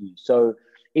needle for you. So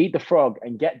eat the frog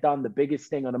and get done the biggest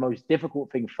thing or the most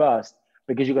difficult thing first,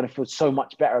 because you're going to feel so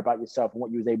much better about yourself and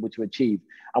what you was able to achieve.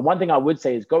 And one thing I would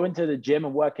say is going to the gym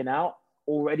and working out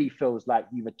already feels like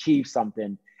you've achieved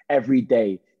something every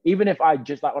day. Even if I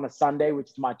just on a Sunday,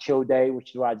 which is my chill day,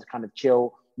 which is where I just kind of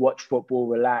chill, watch football,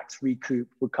 relax, recoup,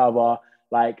 recover,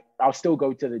 I'll still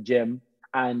go to the gym.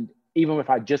 And even if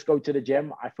I just go to the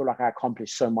gym, I feel like I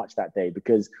accomplished so much that day,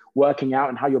 because working out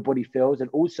and how your body feels, and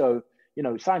also,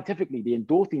 scientifically, the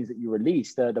endorphins that you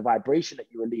release, the vibration that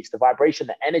you release, the vibration,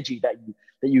 the energy that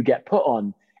you get put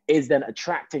on, is then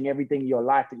attracting everything in your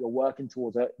life that you're working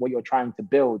towards, what you're trying to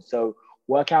build. So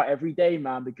work out every day,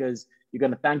 man, because You're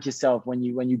going to thank yourself when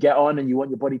you get on and you want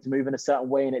your body to move in a certain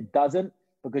way and it doesn't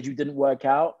because you didn't work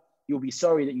out. You'll be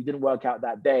sorry that you didn't work out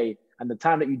that day. And the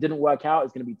time that you didn't work out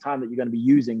is going to be time that you're going to be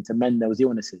using to mend those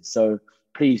illnesses. So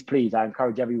please, I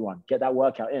encourage everyone, get that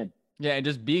workout in. Yeah, and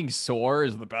just being sore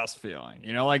is the best feeling.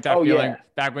 You know, like that feeling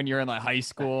back when you're in like high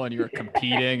school and you were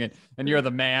competing and you're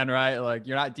the man, right? Like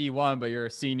you're not D1, but you're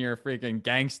a senior freaking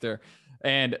gangster.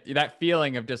 And that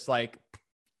feeling of just like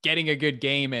getting a good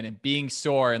game in and being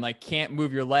sore and like can't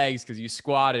move your legs because you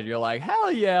squatted. You're like,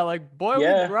 hell yeah, like boy,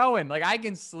 we're growing. Like I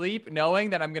can sleep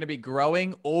knowing that I'm going to be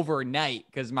growing overnight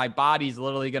because my body's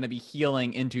literally going to be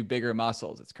healing into bigger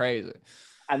muscles. It's crazy.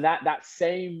 And that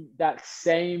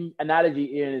same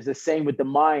analogy, Ian, is the same with the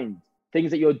mind.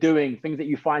 Things that you're doing, things that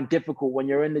you find difficult when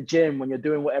you're in the gym, when you're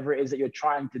doing whatever it is that you're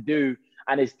trying to do,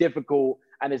 and it's difficult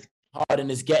and it's hard and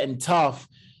it's getting tough.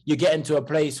 You get into a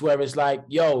place where it's like,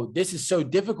 yo, this is so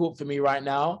difficult for me right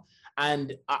now.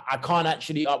 And I can't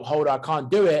actually uphold, I can't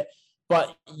do it,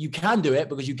 but you can do it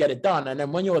because you get it done. And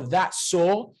then when you're that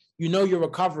sore, you know you're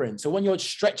recovering. So when you're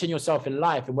stretching yourself in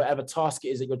life and whatever task it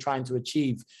is that you're trying to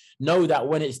achieve, know that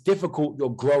when it's difficult, you're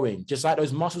growing. Just like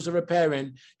those muscles are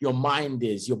repairing, your mind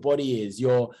is, your body is,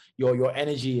 your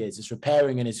energy is. It's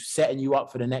repairing and it's setting you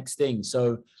up for the next thing.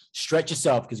 So stretch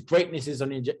yourself because greatness is on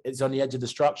the edge of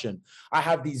destruction. I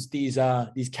have these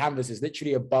canvases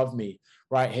literally above me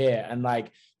right here, and like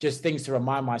just things to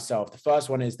remind myself. The first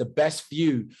one is the best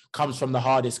view comes from the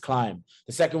hardest climb.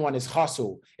 The second one is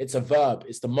hustle. It's a verb.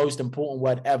 It's the most important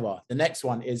word ever. The next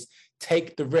one is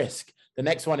take the risk. The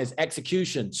next one is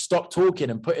execution. Stop talking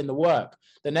and put in the work.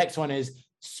 The next one is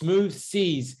smooth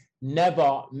seas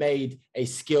never made a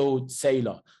skilled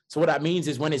sailor. So what that means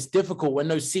is when it's difficult, when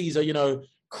those seas are,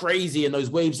 crazy and those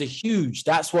waves are huge,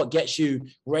 that's what gets you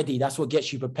ready. That's what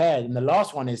gets you prepared. And the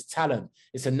last one is talent.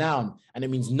 It's a noun and it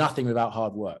means nothing without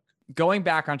hard work. Going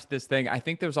back onto this thing, I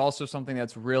think there's also something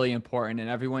that's really important and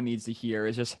everyone needs to hear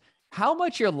is just how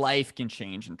much your life can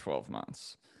change in 12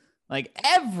 months. Like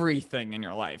everything in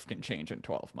your life can change in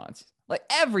 12 months. Like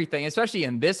everything, especially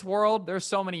in this world, there's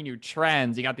so many new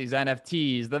trends. You got these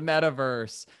NFTs, the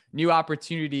metaverse, new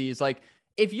opportunities. Like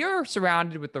if you're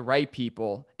surrounded with the right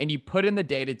people and you put in the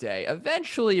day-to-day,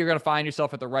 eventually you're going to find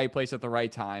yourself at the right place at the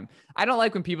right time. I don't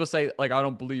like when people say, like, I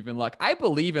don't believe in luck. I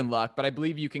believe in luck, but I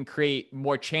believe you can create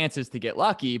more chances to get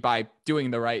lucky by doing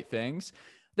the right things.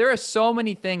 There are so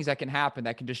many things that can happen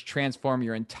that can just transform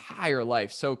your entire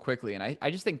life so quickly. And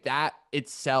I just think that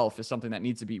itself is something that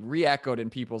needs to be re-echoed in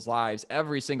people's lives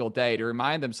every single day to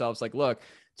remind themselves, like, look,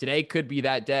 today could be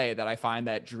that day that I find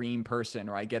that dream person,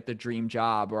 or I get the dream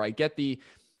job, or I get the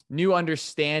new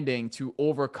understanding to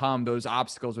overcome those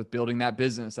obstacles with building that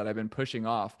business that I've been pushing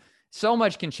off. So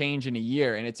much can change in a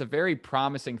year. And it's a very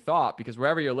promising thought because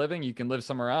wherever you're living, you can live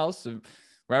somewhere else. If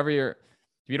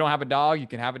you don't have a dog, you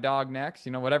can have a dog next.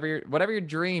 Whatever your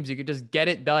dreams, you could just get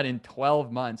it done in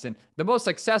 12 months. And the most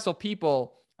successful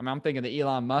people, I'm thinking the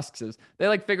Elon Musks, they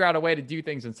like figure out a way to do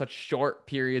things in such short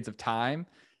periods of time.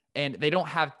 And they don't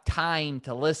have time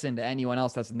to listen to anyone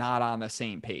else that's not on the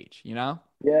same page,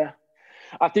 Yeah.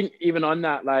 I think even on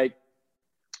that, like,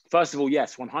 first of all,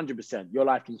 yes, 100%. Your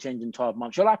life can change in 12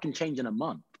 months. Your life can change in a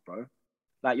month, bro.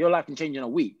 Like your life can change in a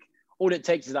week. All it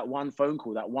takes is that one phone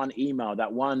call, that one email,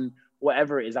 that one,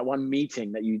 whatever it is, that one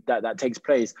meeting that takes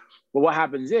place. But what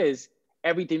happens is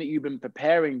everything that you've been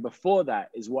preparing before that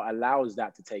is what allows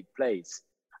that to take place.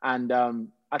 And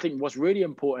I think what's really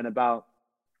important about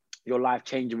your life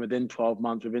changing within 12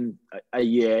 months, within a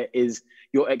year, is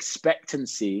your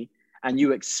expectancy and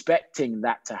you expecting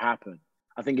that to happen.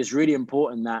 I think it's really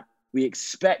important that we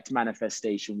expect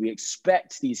manifestation. We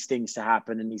expect these things to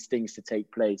happen and these things to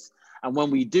take place. And when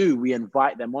we do, we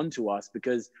invite them onto us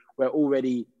because we're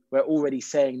already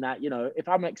saying that, if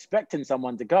I'm expecting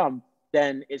someone to come,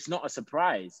 then it's not a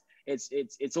surprise.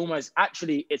 It's almost,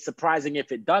 actually, it's surprising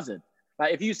if it doesn't.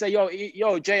 Like if you say,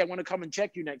 yo, Jay, I want to come and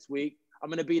check you next week. I'm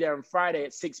going to be there on Friday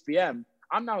at 6 p.m.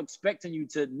 I'm now expecting you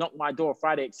to knock my door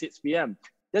Friday at 6 p.m.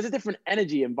 There's a different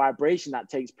energy and vibration that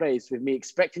takes place with me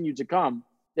expecting you to come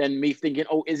than me thinking,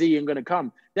 oh, is he even going to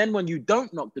come? Then when you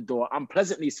don't knock the door, I'm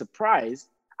pleasantly surprised.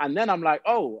 And then I'm like,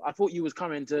 oh, I thought you was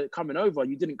coming over.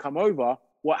 You didn't come over.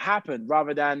 What happened?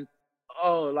 Rather than,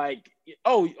 oh,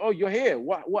 you're here.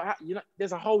 What?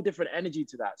 There's a whole different energy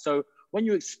to that. So when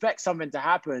you expect something to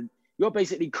happen, you're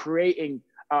basically creating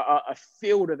a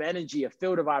field of energy, a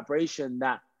field of vibration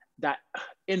that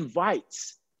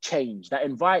invites change, that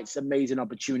invites amazing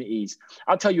opportunities.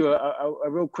 I'll tell you a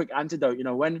real quick antidote.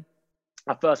 When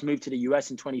I first moved to the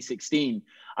US in 2016,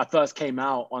 I first came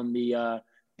out on the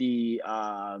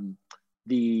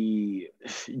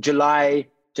July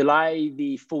July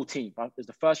the 14th. It was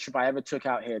the first trip I ever took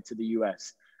out here to the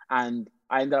US. And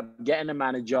I ended up getting a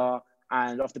manager.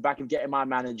 And off the back of getting my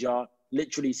manager,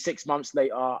 literally 6 months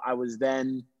later, I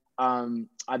then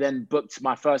booked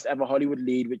my first ever Hollywood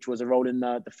lead, which was a role in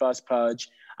the First Purge.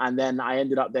 And then I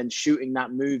ended up then shooting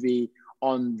that movie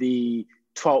on the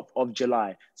 12th of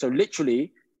July. So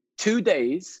literally 2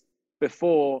 days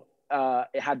before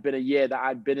it had been a year that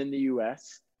I'd been in the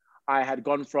US, I had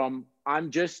gone from,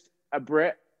 I'm just a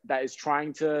Brit that is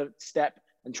trying to step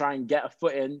and try and get a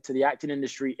foot into the acting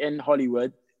industry in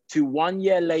Hollywood, to 1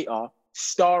 year later,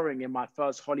 starring in my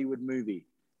first Hollywood movie.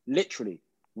 Literally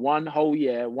 1 whole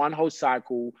year, 1 whole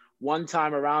cycle, 1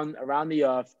 time around the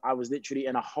earth, I was literally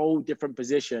in a whole different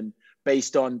position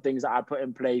based on things that I put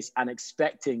in place and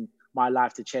expecting my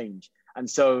life to change. And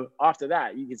so after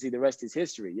that, you can see the rest is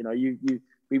history. You know,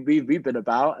 we've been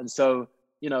about, and so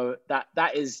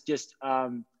that is just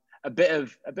a bit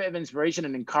of inspiration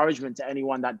and encouragement to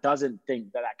anyone that doesn't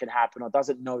think that can happen or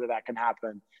doesn't know that can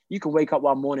happen. You can wake up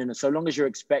one morning, and so long as you're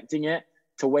expecting it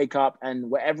to wake up, and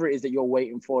whatever it is that you're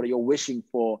waiting for, that you're wishing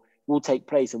for, will take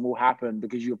place and will happen,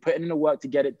 because you're putting in the work to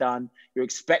get it done. You're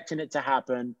expecting it to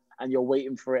happen, and you're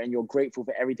waiting for it, and you're grateful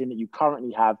for everything that you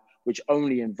currently have, which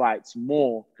only invites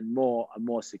more and more and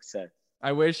more success.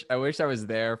 I wish I was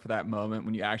there for that moment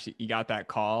when you got that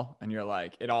call and you're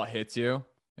like, it all hits you.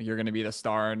 Like you're going to be the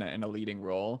star in a leading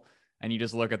role. And you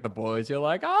just look at the boys, you're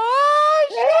like,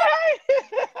 oh,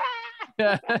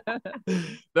 shit.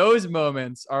 Those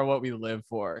moments are what we live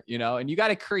for, and you got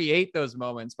to create those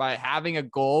moments by having a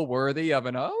goal worthy of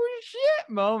an, oh shit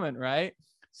moment, right?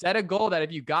 Set a goal that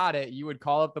if you got it, you would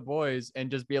call up the boys and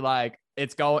just be like,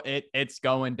 it's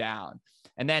going down.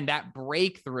 And then that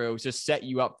breakthrough just set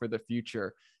you up for the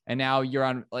future. And now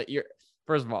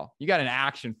first of all, you got an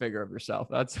action figure of yourself.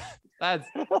 That's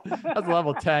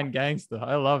level 10 gangsta.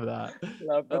 I love that.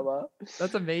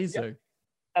 That's amazing. Yeah.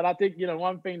 And I think,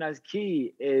 one thing that's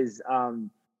key is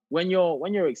when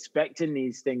you're expecting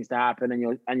these things to happen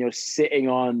and you're sitting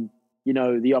on,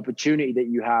 the opportunity that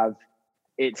you have,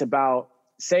 it's about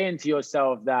saying to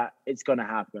yourself that it's going to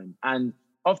happen. And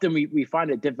often we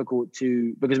find it difficult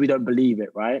because we don't believe it,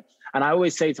 right? And I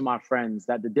always say to my friends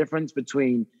that the difference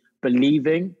between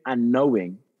believing and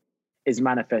knowing is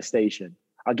manifestation.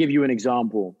 I'll give you an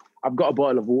example. I've got a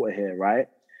bottle of water here, right?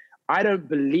 I don't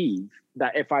believe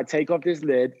that if I take off this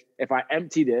lid, if I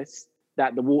empty this,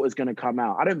 that the water's going to come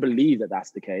out. I don't believe that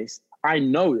that's the case. I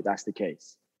know that that's the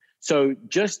case. So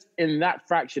just in that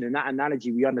fraction, in that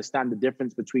analogy, we understand the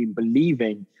difference between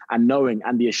believing and knowing,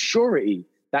 and the assurity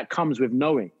that comes with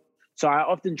knowing. So I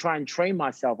often try and train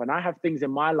myself, and I have things in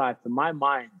my life, in my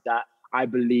mind, that I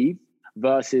believe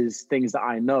versus things that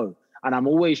I know. And I'm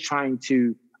always trying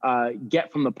to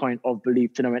get from the point of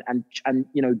belief to knowing, and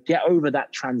get over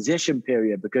that transition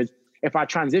period, because if I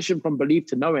transition from belief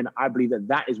to knowing, I believe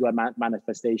that is where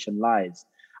manifestation lies.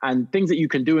 And things that you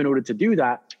can do in order to do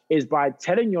that is by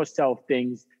telling yourself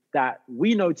things that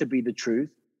we know to be the truth,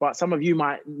 but some of you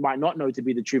might not know to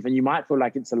be the truth, and you might feel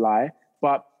like it's a lie.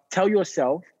 But tell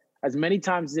yourself as many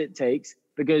times as it takes,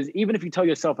 because even if you tell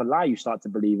yourself a lie, you start to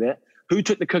believe it. Who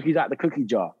took the cookies out of the cookie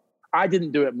jar? I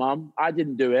didn't do it, Mom. I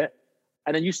didn't do it.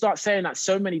 And then you start saying that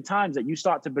so many times that you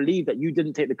start to believe that you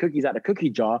didn't take the cookies out of the cookie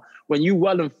jar, when you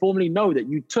well informedly know that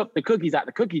you took the cookies out of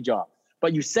the cookie jar.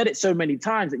 But you said it so many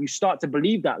times that you start to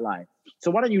believe that lie.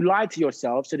 So why don't you lie to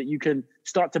yourself so that you can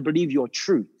start to believe your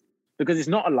truth? Because it's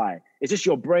not a lie. It's just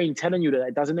your brain telling you that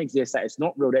it doesn't exist, that it's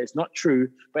not real, that it's not true.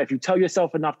 But if you tell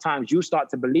yourself enough times, you'll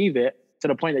start to believe it, to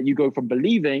the point that you go from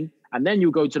believing, and then you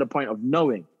go to the point of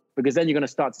knowing. Because then you're going to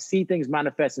start to see things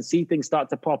manifest and see things start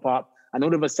to pop up. And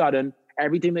all of a sudden,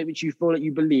 everything that which you feel that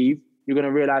you believe, you're going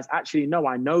to realize, actually, no,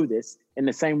 I know this, in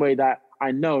the same way that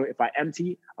I know if I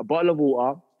empty a bottle of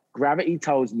water, gravity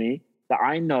tells me that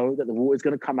I know that the water is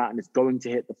going to come out and it's going to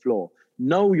hit the floor.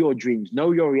 Know your dreams,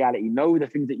 know your reality, know the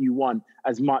things that you want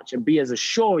as much, and be as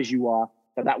sure as you are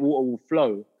that water will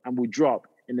flow and will drop,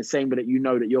 in the same way that you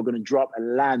know that you're going to drop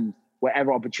and land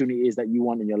wherever opportunity is that you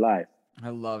want in your life. I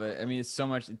love it. I mean, it's so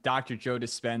much Dr. Joe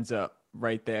Dispenza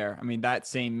right there. I mean, that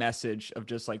same message of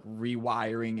just like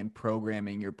rewiring and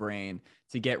programming your brain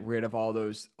to get rid of all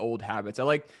those old habits.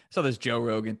 I saw this Joe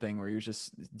Rogan thing where he was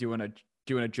just doing a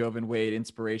Joivan Wade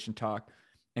inspiration talk.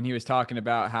 And he was talking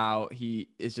about how he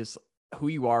is just, who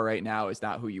you are right now is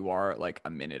not who you are like a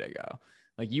minute ago.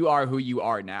 Like, you are who you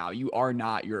are now. You are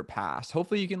not your past.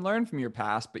 Hopefully you can learn from your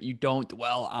past, but you don't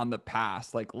dwell on the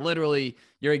past. Like, literally,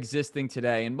 you're existing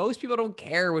today. And most people don't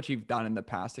care what you've done in the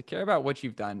past. They care about what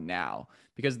you've done now,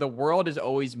 because the world is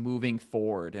always moving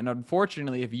forward. And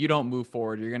unfortunately, if you don't move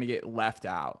forward, you're going to get left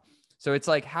out. So it's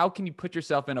like, how can you put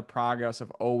yourself in a progress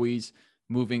of always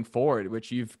moving forward,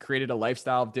 which you've created a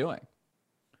lifestyle of doing?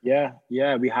 Yeah,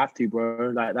 we have to,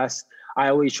 bro. Like I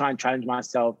always try and challenge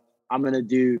myself. I'm going to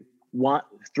do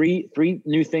three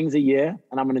new things a year,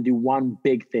 and I'm going to do one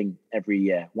big thing every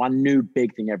year, one new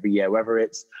big thing every year, whether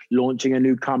it's launching a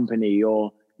new company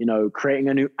or, creating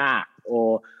a new app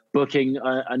or booking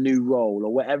a new role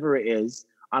or whatever it is.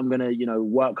 I'm going to,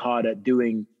 work hard at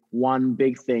doing one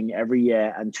big thing every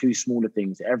year and two smaller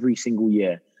things every single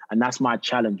year. And that's my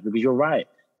challenge, because you're right.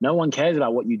 No one cares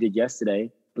about what you did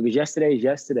yesterday, because yesterday is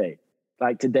yesterday.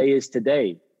 Like today is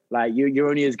today. Like you're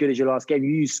only as good as your last game.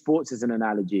 You use sports as an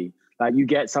analogy. Like you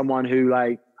get someone who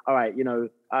like, all right,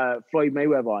 Floyd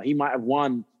Mayweather, he might have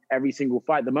won every single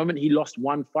fight. The moment he lost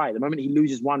one fight, the moment he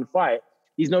loses one fight,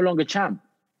 he's no longer champ.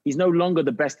 He's no longer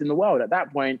the best in the world. At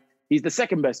that point, he's the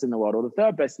second best in the world or the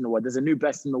third best in the world. There's a new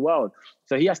best in the world.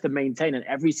 So he has to maintain, in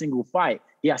every single fight,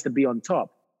 he has to be on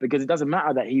top, because it doesn't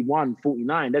matter that he won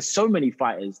 49. There's so many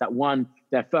fighters that won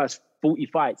their first 40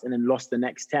 fights and then lost the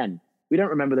next 10. We don't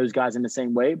remember those guys in the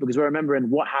same way, because we're remembering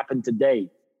what happened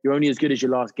today. You're only as good as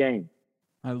your last game.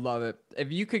 I love it.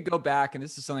 If you could go back, and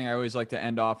this is something I always like to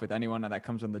end off with anyone that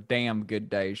comes on the Damn Good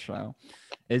Day show,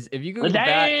 is if you could go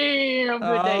back. Damn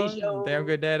Good Day show. Damn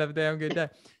Good Day, damn good day.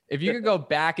 If you could go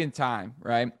back in time,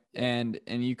 right, and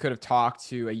you could have talked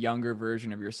to a younger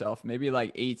version of yourself, maybe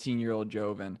like 18-year-old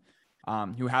Joivan,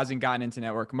 who hasn't gotten into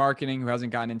network marketing, who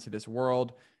hasn't gotten into this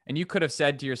world, and you could have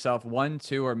said to yourself 1,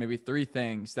 2, or maybe 3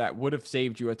 things that would have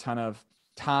saved you a ton of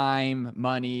time,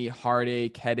 money,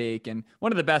 heartache, headache. And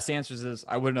one of the best answers is,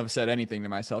 I wouldn't have said anything to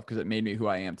myself because it made me who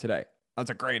I am today. That's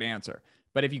a great answer.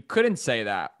 But if you couldn't say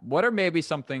that, what are maybe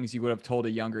some things you would have told a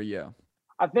younger you?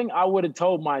 I think I would have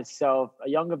told myself, a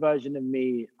younger version of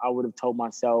me, I would have told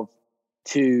myself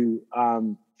to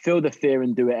feel the fear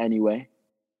and do it anyway.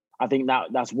 I think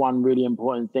that's one really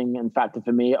important thing and factor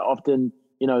for me. Often,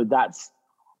 that's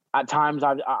at times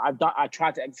I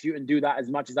try to execute and do that as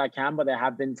much as I can, but there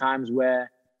have been times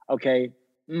where, okay,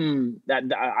 that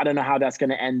I don't know how that's going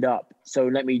to end up. So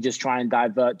let me just try and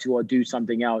divert to or do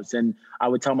something else. And I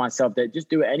would tell myself that just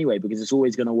do it anyway, because it's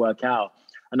always going to work out.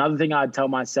 Another thing I'd tell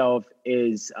myself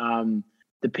is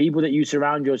the people that you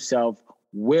surround yourself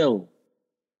will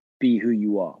be who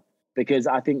you are. Because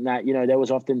I think that, there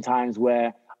was often times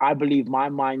where I believe my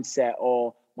mindset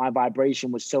or my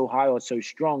vibration was so high or so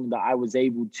strong that I was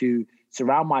able to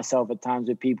surround myself at times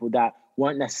with people that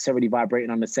weren't necessarily vibrating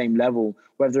on the same level,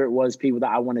 whether it was people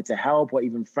that I wanted to help or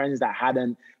even friends that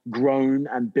hadn't grown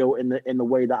and built in the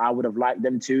way that I would have liked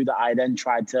them to, that I then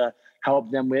tried to help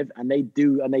them with. And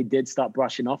they did start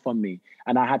brushing off on me.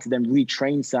 And I had to then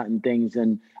retrain certain things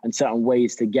and certain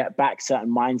ways to get back certain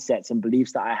mindsets and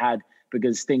beliefs that I had,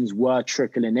 because things were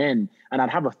trickling in. And I'd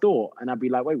have a thought and I'd be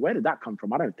like, wait, where did that come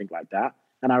from? I don't think like that.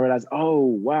 And I realized, oh,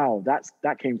 wow,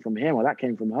 that came from him or that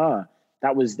came from her.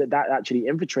 That actually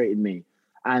infiltrated me.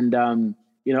 And,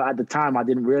 at the time I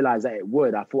didn't realize that it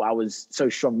would. I thought I was so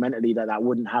strong mentally that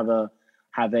wouldn't have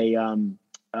an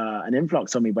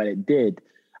influx on me, but it did.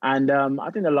 And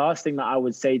I think the last thing that I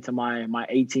would say to my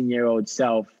 18-year-old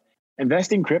self,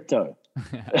 invest in crypto.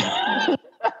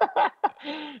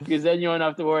 Because then you won't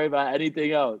have to worry about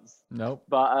anything else. Nope.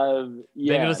 But then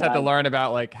you just have to learn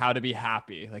about like how to be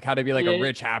happy, like how to be like a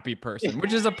rich, happy person,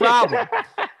 which is a problem.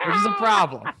 It is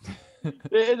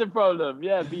a problem.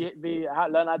 Yeah.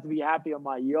 Learn how to be happy on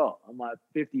my yacht, on my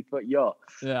 50-foot yacht.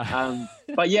 Yeah.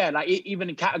 But yeah, like even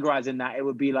categorizing that, it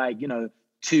would be like,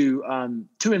 to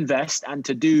invest and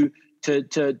to do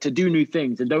new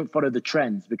things, and don't follow the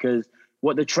trends, because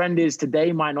what the trend is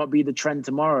today might not be the trend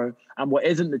tomorrow. And what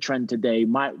isn't the trend today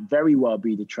might very well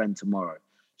be the trend tomorrow.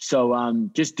 So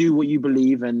just do what you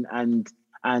believe. And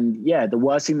yeah, the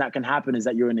worst thing that can happen is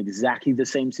that you're in exactly the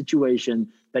same situation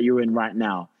that you're in right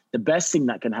now. The best thing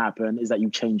that can happen is that you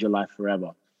change your life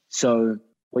forever. So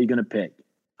what are you going to pick?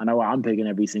 I know what I'm picking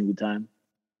every single time.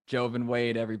 Joivan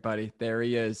Wade, everybody. There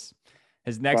he is.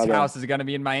 His next house is going to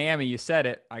be in Miami. You said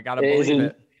it. I got to believe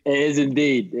it. It is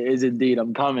indeed.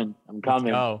 I'm coming. Let's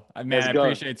go. Man, I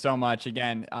appreciate so much.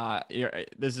 Again,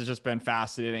 this has just been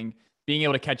fascinating. Being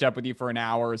able to catch up with you for an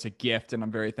hour is a gift, and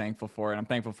I'm very thankful for it. I'm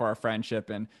thankful for our friendship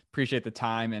and appreciate the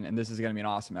time. And this is going to be an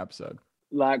awesome episode.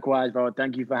 Likewise, bro.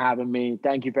 Thank you for having me.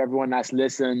 Thank you for everyone that's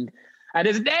listened. And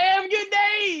it's a damn good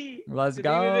day. Let's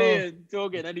go.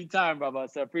 Talking anytime, brother.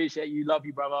 So appreciate you. Love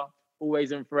you, brother.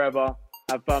 Always and forever.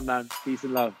 Have fun, man. Peace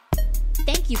and love.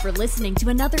 Thank you for listening to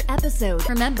another episode.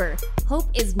 Remember, hope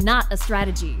is not a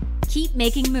strategy. Keep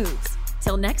making moves.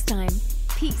 Till next time,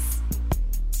 peace.